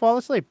asleep, then you fall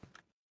asleep.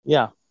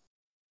 Yeah,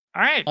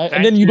 All right.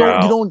 and then you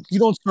Wow.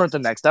 don't start the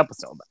next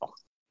episode though.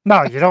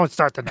 No, you don't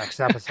start the next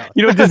episode.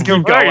 You don't just keep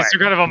What, going. are you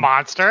kind of a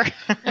monster?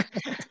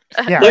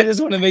 Yeah. I just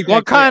want to make that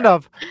What kind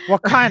of?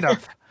 What kind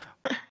of?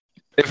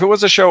 If it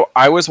was a show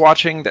I was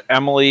watching that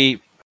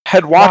Emily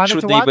had watched Wanted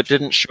with to me watch? but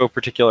didn't show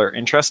particular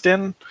interest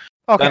in,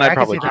 Okay, then I I'd can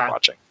probably see keep that.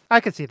 watching. I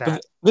can see that.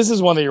 But this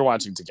is one that you're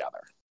watching together.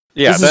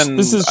 Yeah, this then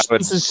is I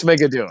would. this is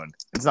Schmigadoon.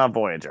 It's not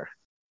Voyager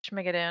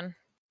Schmigadoon.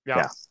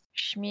 Yeah.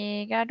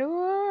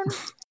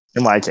 Schmigadoon.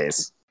 in my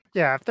case.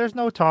 Yeah, if there's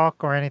no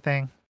talk or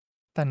anything,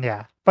 then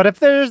yeah. But if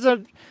there's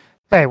a,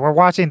 hey, we're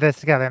watching this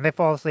together and they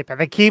fall asleep and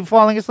they keep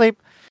falling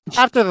asleep,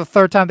 after the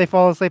third time they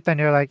fall asleep, then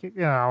you're like, you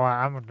know what,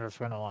 I'm just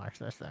gonna watch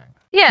this thing.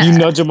 Yeah. You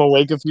nudge them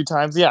awake a few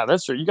times. Yeah,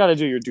 that's true. You got to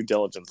do your due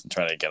diligence and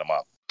try to get them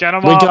up. Get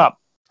him Wake up!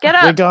 Get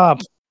up. Wake up!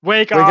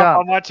 Wake Wake up. up.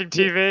 I'm watching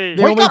TV.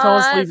 Naomi fell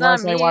up. asleep Eyes on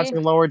last night me.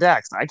 watching Lower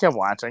Decks. I kept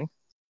watching.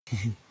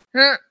 Hmm.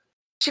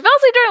 She fell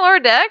asleep during Lower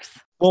Decks.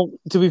 Well,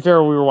 to be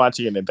fair, we were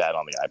watching it in bed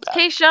on the iPad.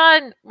 Okay,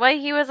 Sean, why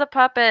he was a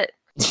puppet.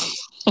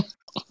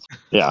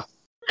 Yeah.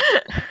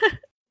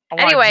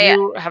 Anyway.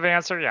 Do you have an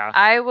answer? Yeah.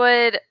 I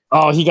would.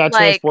 Oh, he got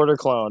Like- transporter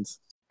clones.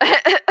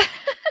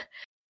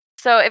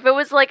 So if it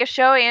was like a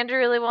show Andrew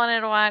really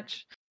wanted to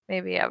watch,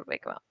 maybe I would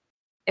wake him up.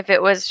 If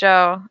it was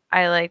show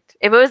I liked,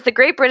 if it was the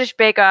Great British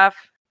Bake Off,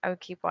 I would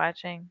keep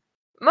watching.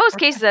 Most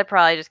cases, I'd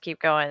probably just keep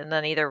going and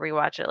then either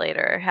rewatch it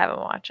later or have him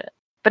watch it.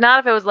 But not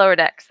if it was Lower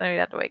Decks. Then we'd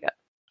have to wake up.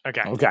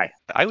 Okay. Okay.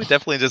 I would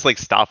definitely just like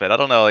stop it. I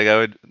don't know. Like I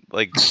would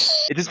like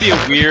it'd just be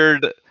a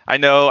weird. I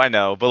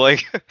know, but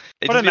like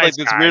it'd What a just be nice like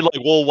this guy. weird.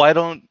 Like, well, why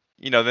don't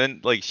then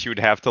like she would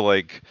have to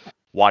like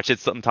watch it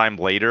sometime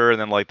later, and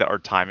then like our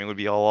timing would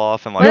be all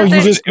off, and like What No, if you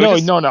it- just it would no,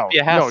 just no, no, be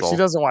a no. hassle. She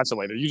doesn't watch it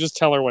later. You just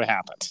tell her what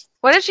happened.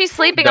 What if she's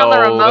sleeping on the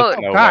No, remote?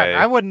 that's no God, way.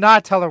 I would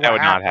not tell her that what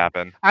would not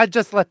happened. happen. I'd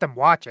just let them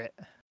watch it.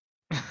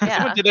 If Yeah.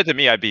 someone did that to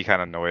me, I'd be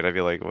kind of annoyed. I'd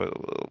be like, well,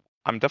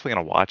 I'm definitely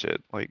gonna watch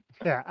it. Like,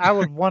 Yeah, I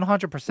would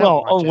 100%.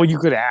 Well, watch well, it. you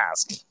could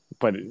ask,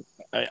 but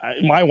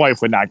my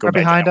wife would not go They're back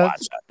in behind and us.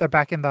 watch it. They're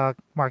back in the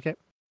market.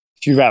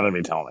 She'd rather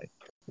me tell me.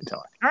 You tell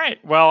her. All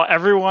right. Well,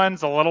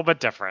 everyone's a little bit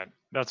different.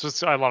 That's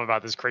what I love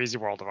about this crazy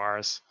world of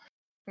ours.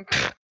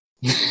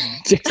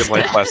 good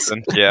life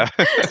lesson. Yeah.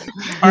 All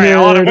right,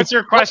 Alana, Nerd. what's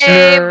your question?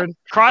 Lame.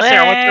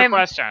 Crosshair, what's your Lame.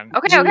 question?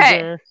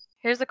 Okay.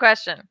 Here's the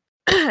question.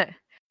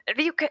 If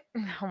you could,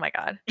 oh my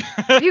god,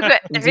 if you could,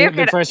 if you The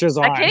could, pressure's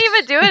on. I can't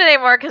even do it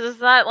anymore because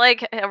it's not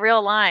like a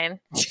real line.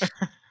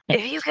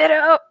 If you could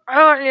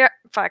own your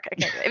fuck, I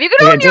can't do it. If you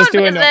could Okay, own your just do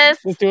own it. business,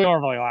 Just do it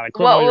normally, Alana.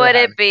 Quit what while you're would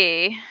ahead. it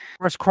be?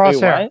 Where's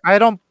Crosshair?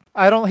 what?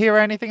 I don't hear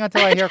anything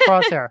until I hear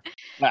Crosshair.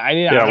 I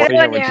didn't. Yeah, I If wanna you could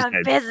hear own what your you own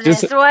said.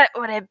 business, Just- what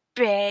would it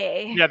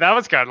be? Yeah, that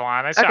was good,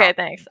 Lon. Nice Okay, job.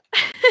 thanks.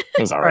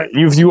 It's all right.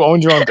 You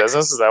owned your own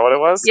business. Is that what it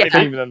was? Yeah. I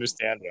didn't even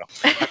understand you.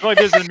 I feel like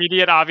there's an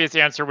immediate obvious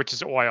answer, which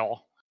is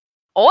oil.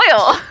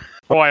 Oil.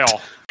 Oil.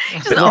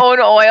 Just own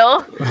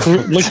oil.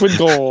 Liquid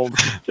gold.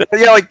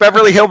 Yeah, like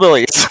Beverly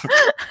Hillbillies.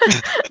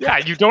 Yeah,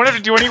 you don't have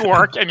to do any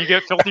work and you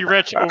get filthy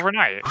rich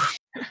overnight.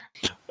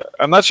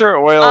 I'm not sure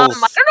oil's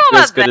I don't know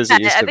as about good that. as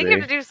it used I to think be. you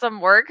have to do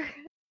some work.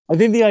 I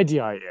think the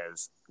idea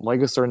is,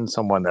 like a certain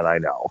someone that I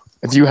know,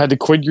 if you had to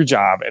quit your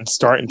job and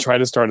try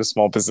to start a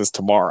small business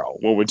tomorrow,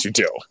 what would you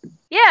do?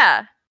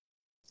 Yeah.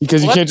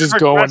 Because you Well, can't that's just a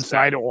go good and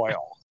find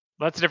oil.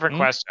 That's a different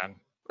Hmm? question.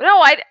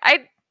 No,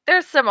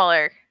 they're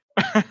similar.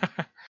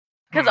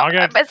 Because I'm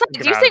gonna it's think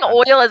like you about saying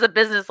it. oil as a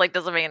business like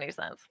doesn't make any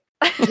sense.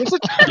 It's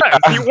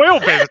the oil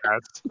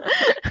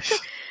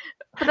business.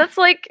 But that's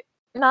like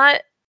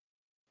not.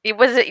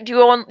 Was it? Do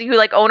you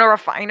like own a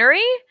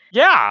refinery?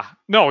 Yeah.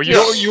 No, you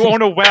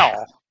own a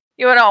well.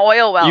 You own an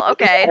oil well?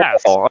 Okay.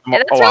 Yes. Oil, Yeah,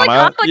 that's really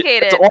Alana.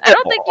 complicated. It's oil. I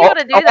don't think you ought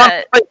to do Alana,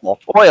 that.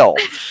 Oil.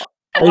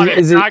 Alana, Is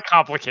it's it- not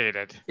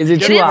complicated. Is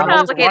it It too is obvious?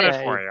 complicated.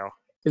 Water for you.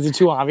 Is it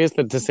too obvious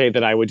that to say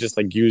that I would just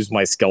like use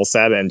my skill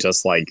set and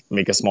just like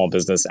make a small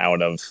business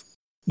out of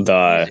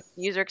the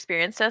User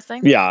experience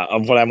testing.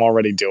 of what I'm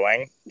already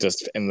doing,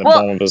 just in the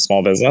Well, form of a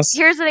small business?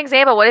 Here's an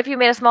example. What if you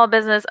made a small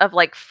business of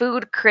like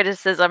food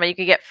criticism and you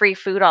could get free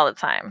food all the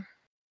time?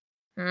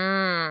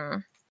 Hmm.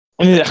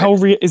 And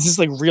is this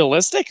like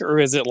realistic or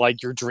is it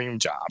like your dream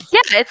job?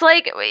 Yeah, it's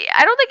like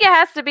I don't think it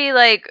has to be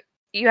like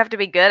you have to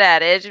be good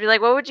at it. Just be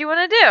like, what would you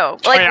want to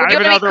do? Like, yeah, would I you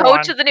have want to be another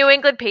coach one. of the New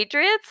England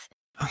Patriots?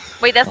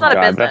 Wait, that's not a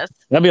God, business.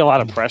 That'd be a lot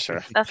of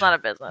pressure. That's not a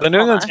business. The New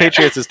Hold England on.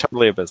 Patriots is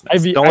totally a business.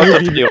 I'd be- Don't I'd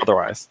let them be- tell you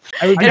otherwise.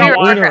 I would be I'd the be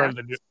owner Warcraft.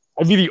 of the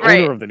I'd be the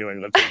Right. owner of the New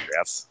England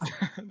Patriots.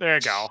 There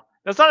you go.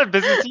 That's not a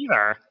business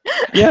either.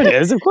 Yeah, it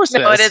is. Of course,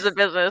 No, it is a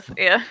business.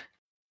 Yeah.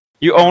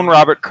 You own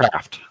Robert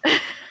Kraft.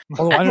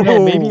 Although I don't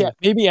know. No.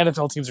 Maybe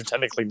NFL teams are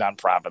technically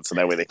non-profit, so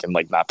that way they can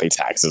like not pay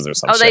taxes or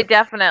something. Oh, they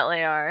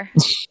definitely are.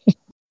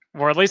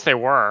 Or at least they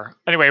were.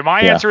 Anyway,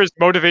 my Yeah. answer is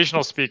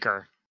motivational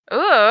speaker.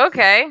 Ooh,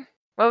 okay.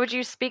 What would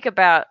you speak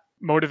about?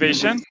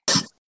 Motivation?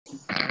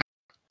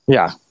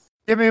 Yeah.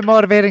 Give me a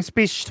motivating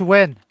speech to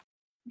win.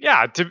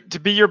 Yeah, to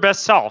be your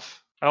best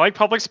self. I like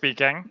public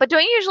speaking. But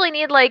don't you usually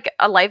need like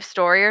a life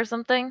story or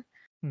something?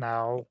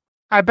 No.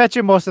 I bet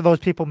you most of those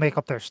people make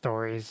up their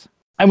stories.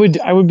 I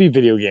would be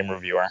video game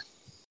reviewer.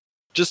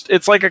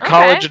 It's like a Okay.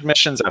 college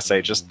admissions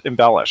essay. Just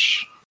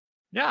embellish.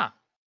 Yeah.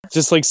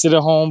 Just like sit at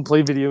home,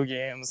 play video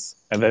games,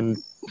 and then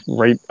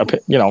write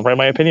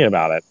my opinion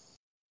about it.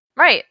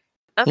 Right.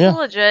 That's Yeah.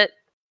 legit.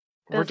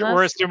 We're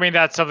Business. assuming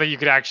that's something you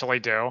could actually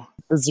do.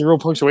 The zero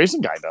punctuation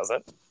guy does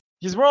it.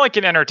 He's more like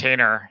an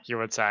entertainer, you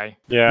would say.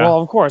 Yeah.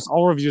 Well, of course,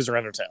 all reviews are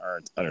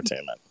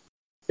entertainment.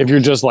 If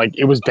you're just like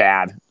it was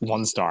bad,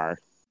 1 star.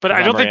 But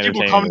I don't Very think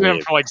people come to entertaining him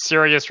read. for like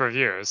serious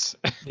reviews.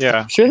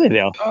 yeah. Sure they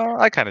do.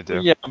 I kind of do.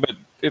 Yeah, but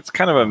it's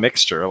kind of a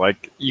mixture.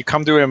 Like you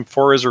come to him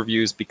for his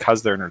reviews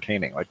because they're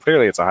entertaining. Like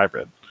clearly, it's a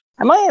hybrid.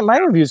 And my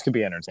reviews could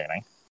be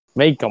entertaining.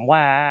 Make them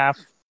laugh.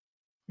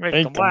 Make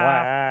Make them them laugh.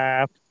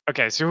 laugh.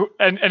 Okay, so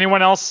and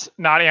anyone else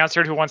not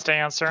answered who wants to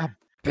answer?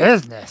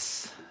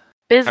 Business.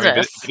 I mean,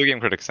 Business. video game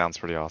critic sounds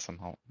pretty awesome.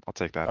 I'll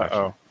take that. Actually.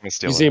 Uh-oh. I'm gonna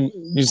steal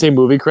You say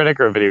movie critic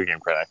or video game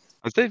critic?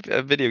 I'd say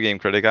a video game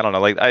critic. I don't know.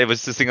 Like I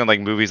was just thinking like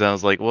movies, and I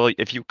was like, well,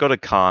 if you go to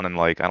con and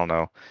like I don't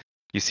know,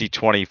 you see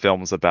 20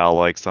 films about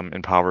like some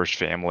impoverished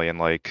family in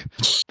like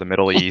the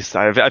Middle East.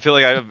 I feel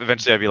like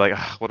eventually I'd be like,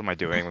 what am I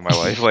doing with my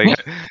life? Like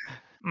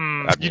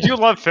You do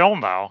love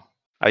film though.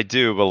 I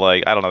do, but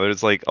like I don't know.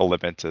 There's like a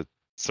limit to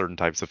certain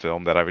types of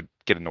film that I would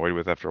get annoyed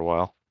with after a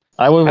while.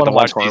 I wouldn't I want have to to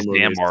watch watch horror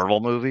these damn movies. Marvel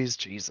movies.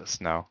 Jesus,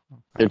 no.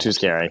 They're too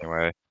scary.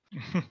 Anyway,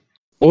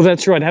 Oh,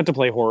 that's true. I'd have to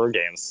play horror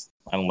games.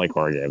 I don't like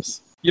horror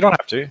games. You don't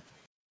have to.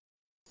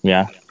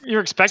 Yeah,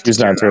 You're expected choose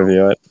not to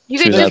review it. You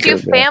could Choose just not to do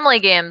review it. family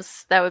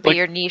games. That would be Like-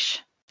 your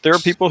niche. There are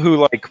people who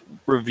like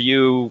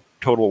review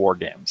Total War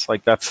games.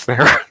 Like that's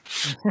their.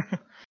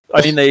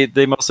 I mean,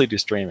 they mostly do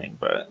streaming,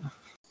 but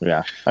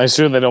Yeah, I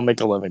assume they don't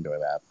make a living doing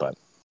that, but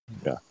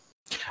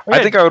I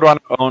think I would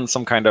want to own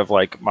some kind of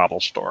like model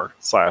store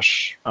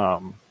slash I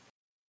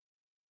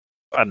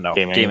don't know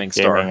gaming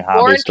store. gaming War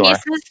hobby and store.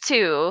 Pieces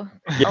too.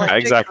 Yeah,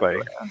 Electric exactly.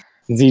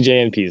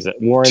 ZJ and Pizza.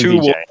 War and Two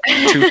ZJ.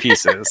 2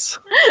 pieces.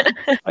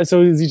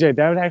 So ZJ,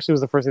 that actually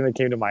was the first thing that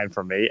came to mind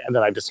for me, and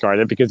then I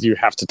discarded it because you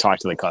have to talk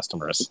to the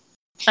customers.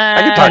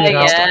 I can talk to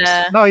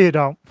yeah. No, you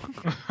don't.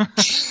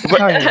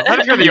 No, you don't. What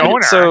if you're the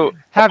owner? So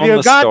Have on you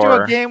the gone to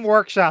store- a game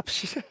workshop?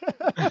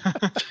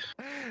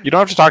 you don't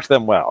have to talk to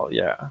them well.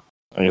 Yeah,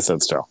 I guess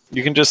that's true.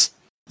 you can just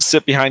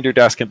sit behind your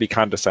desk and be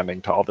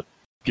condescending to all the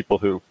people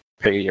who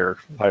pay your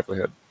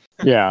livelihood.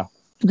 Yeah,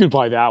 you could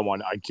buy that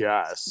one, I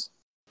guess.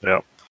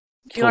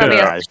 If you want to be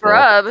Yeah. a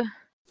scrub,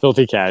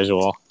 Filthy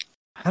casual.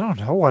 I don't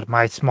know what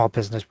my small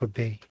business would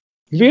be.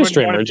 You be a wouldn't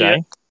streamer, wanna be a-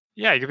 Jay.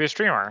 Yeah, you could be a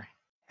streamer.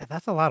 Yeah,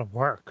 that's a lot of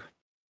work.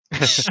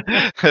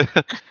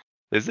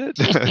 is it?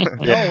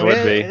 Yeah, it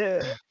would be.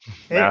 It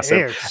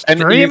Massive. is. And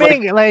you,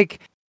 Streaming, like,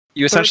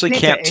 You essentially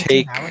 13 to can't 18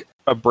 take hours.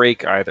 a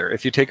break either.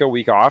 If you take a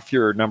week off,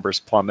 your numbers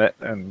plummet,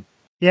 and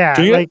yeah,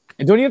 Do you- like,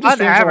 Don't you have to on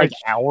stream for like average-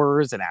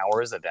 hours and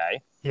hours a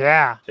day?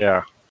 yeah,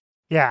 yeah,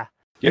 yeah.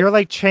 Yeah. You're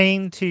like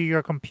chained to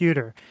your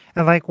computer,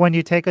 and like when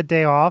you take a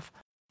day off,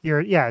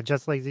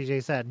 just like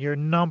ZJ said, your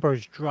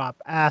numbers drop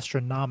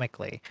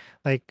astronomically.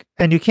 Like,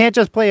 and you can't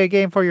just play a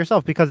game for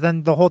yourself because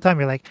then the whole time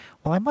you're like,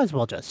 well, I might as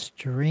well just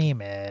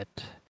stream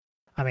it.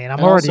 I mean, I'm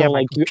And already also, at my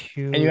like, you-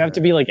 computer. And you have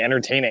to be like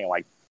entertaining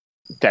like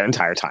that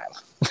entire time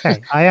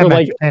Hey, I am for,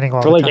 like- entertaining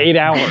all for the like time. 8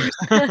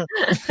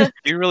 hours.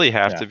 You really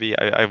have Yeah. to be.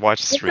 I watch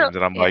It's a- streams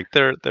and I'm yeah. like,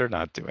 they're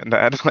not doing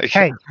that. Like,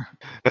 Hey,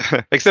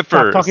 except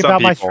stop for talking some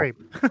about my people. stream.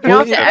 you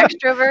have to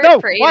extrovert No,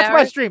 for 8 watch my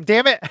hours. stream.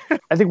 Damn it.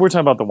 I think we're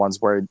talking about the ones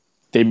where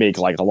they make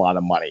like a lot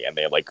of money and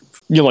they like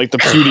like the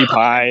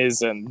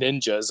PewDiePies and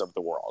ninjas of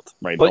the world,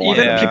 right? but The ones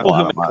even that make a people lot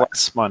who of make money.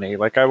 less money,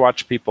 like I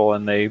watch people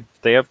and they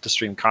have to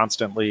stream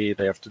constantly.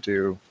 They have to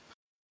do.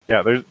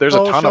 Yeah, there's a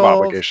ton of Socials,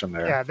 obligation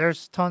there. Yeah,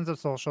 there's tons of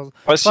socials.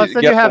 Plus, Plus you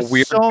then get you have a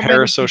weird so many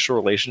parasocial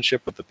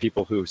relationship with the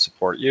people who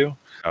support you.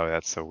 Oh,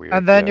 that's so weird.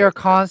 And then Yeah. you're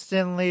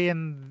constantly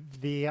in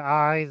the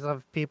eyes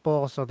of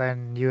people, so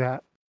then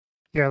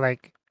you're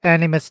like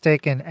any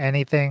mistake in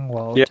anything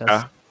will Yeah.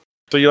 just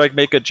So you like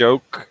make a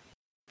joke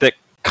that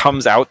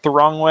comes out the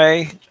wrong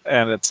way,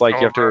 and it's like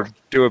you have to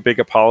do a big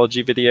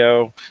apology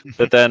video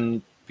that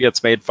then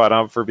gets made fun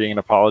of for being an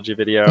apology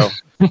video.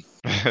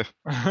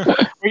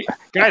 Wait,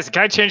 guys,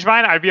 can I change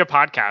mine? I'd be a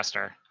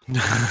podcaster.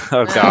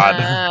 Oh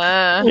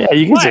God, Yeah,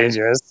 you can What? change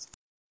yours.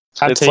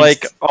 Hot it's takes.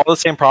 like all the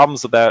same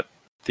problems without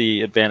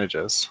the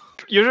advantages.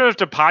 You don't have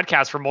to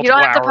podcast for You multiple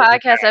don't have to hours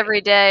a podcast day.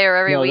 every day or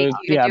every No, week. there's-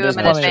 You yeah, can do there's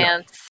them in plenty.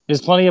 advance.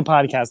 There's plenty of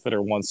podcasts that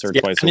are once or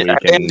twice a week, and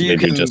and you they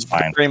do can just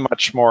fine. very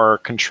much more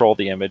control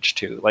the image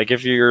too. Like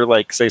if you're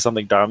like say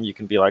something dumb, you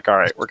can be like, "All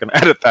right, we're gonna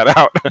edit that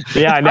out."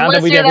 Yeah, now that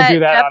Unless we you're never that do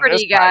that on Jeopardy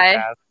this guy.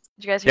 podcast.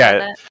 Did you guys hear Yeah.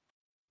 about that?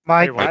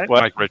 Mike Wait,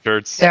 what? Mike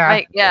Richards. Yeah.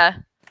 Mike, yeah.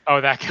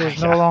 Oh, that guy.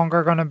 is yeah. no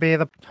longer going to be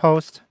the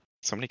host.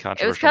 So many It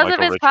was controversial because of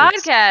Michael his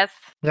Richards. podcast.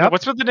 Yep.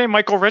 What's with the name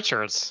Michael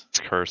Richards? It's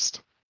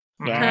cursed.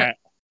 Yeah.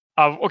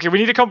 Okay, we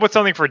need to come up with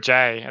something for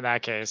Jay in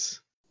that case.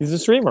 He's a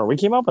streamer. We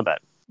came up with it.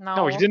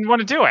 No, he didn't want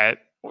to do it.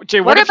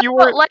 Jay, What what if you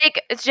were?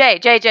 like it's Jay,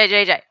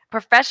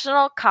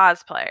 professional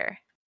cosplayer?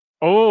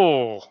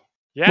 Oh,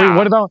 yeah.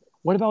 Wait,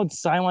 what about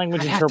sign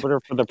language interpreter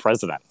for the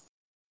president?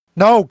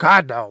 No,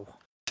 God, no.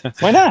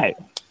 Why not?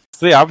 It's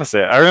the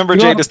opposite. I remember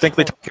You Jay know-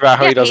 distinctly talking about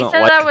how Yeah, he doesn't he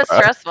said like that was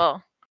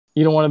stressful.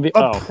 You don't want to be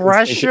The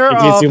pressure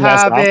if you of assume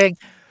that's not- having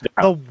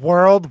Yeah. the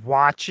world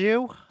watch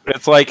you.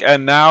 It's like,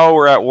 and now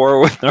we're at war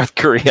with North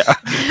Korea.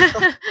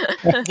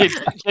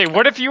 Hey,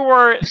 what if you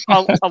were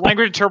a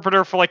language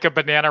interpreter for like a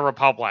banana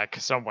republic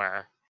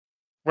somewhere,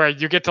 where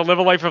you get to live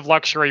a life of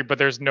luxury, but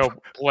there's no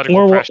political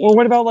or pressure?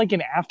 what about like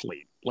an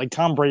athlete, like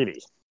Tom Brady?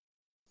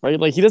 Right?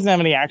 Like he doesn't have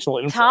any actual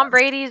influence. Tom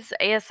Brady's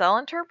ASL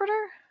interpreter?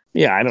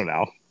 Yeah, I don't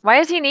know. Why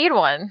does he need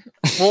one?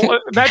 Well,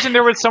 imagine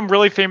there was some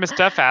really famous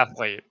deaf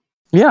athlete,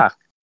 Yeah,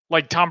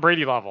 like Tom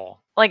Brady level.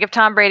 Like if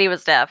Tom Brady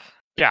was deaf.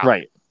 Yeah.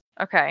 right.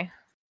 Okay.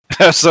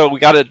 So we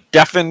got to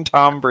deafen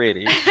Tom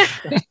Brady.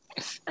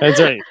 That's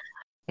right.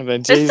 And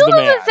then It Jay's still the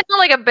man. doesn't sound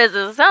like a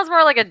business. It sounds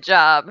more like a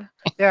job.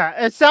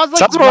 Yeah, it sounds like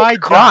Sounds my like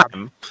a job.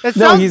 crime. It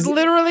No, sounds he's-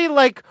 literally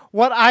like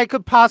what I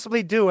could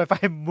possibly do if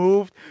I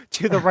moved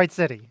to the right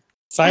city.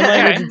 Sign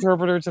language Okay.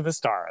 interpreter to the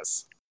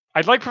stars.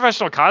 I'd like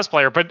professional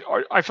cosplayer, but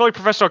I feel like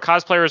professional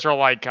cosplayers are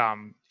like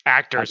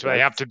actors, where they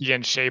have to be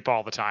in shape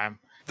all the time.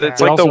 It's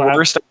They like the also have-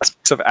 worst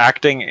aspects of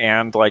acting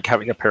and like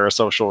having a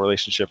parasocial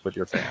relationship with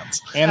your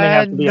fans. And they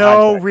have to be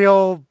no high-tech.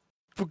 real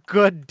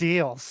good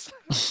deals.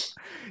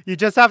 You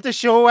just have to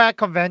show up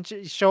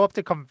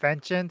to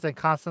conventions and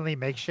constantly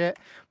make shit,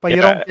 but you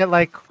Yeah. don't get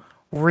like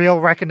real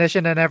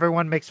recognition, and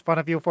everyone makes fun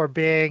of you for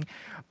being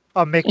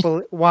a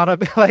wanna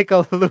be like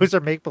a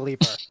loser make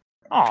believer.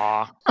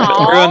 Aw.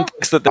 Everyone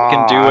thinks that they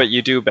can do Aw. what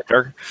you do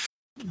better.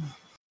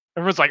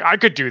 Everyone's like, I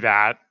could do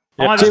that.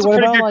 Yeah. Oh, that's Jay, a what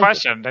pretty about, good like-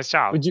 question. Nice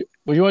job. Would you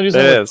want to do It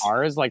something with is.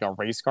 cars, like a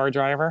race car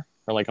driver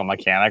or like a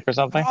mechanic or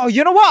something? Oh,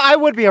 you know what? I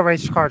would be a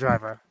race car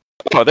driver.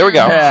 Oh, there we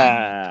go.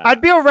 Yeah.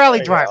 I'd be a rally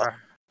There you go. driver.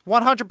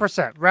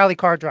 100% rally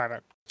car driver.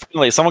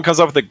 Finally, someone comes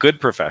up with a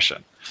good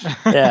profession.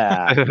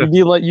 Yeah.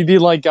 You'd be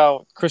like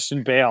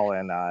Christian Bale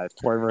in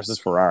Ford versus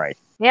Ferrari.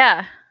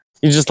 Yeah.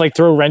 You just like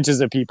throw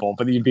wrenches at people,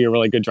 but you'd be a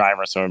really good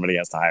driver, so everybody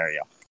has to hire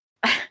you.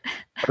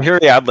 I'm here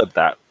to ad-lib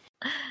that.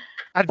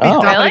 I'd be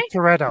Oh. Dominic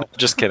Toretto.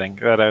 Just kidding.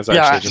 That was actually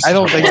Yeah, just I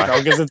don't think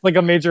so because it's like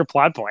a major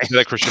plot point.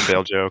 That Christian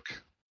Bale joke.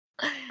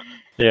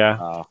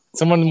 Yeah,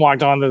 Someone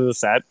walked onto the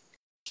set.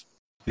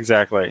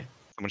 exactly.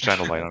 Someone shine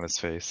a light on his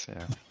face.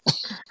 Yeah.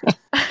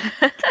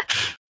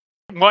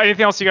 Well,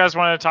 anything else you guys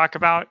want to talk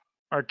about?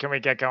 Or can we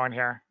get going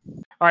here?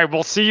 All right,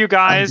 we'll see you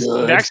guys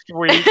good. next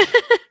week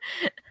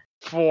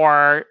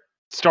for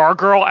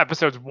Stargirl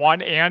episodes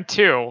 1 and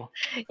 2.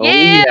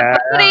 Yeah,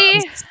 buddy.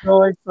 I'm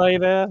so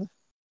excited.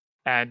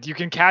 And you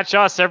can catch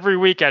us every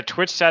week at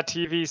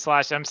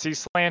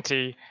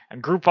twitch.tv/MCSlanty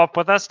and group up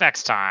with us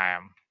next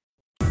time.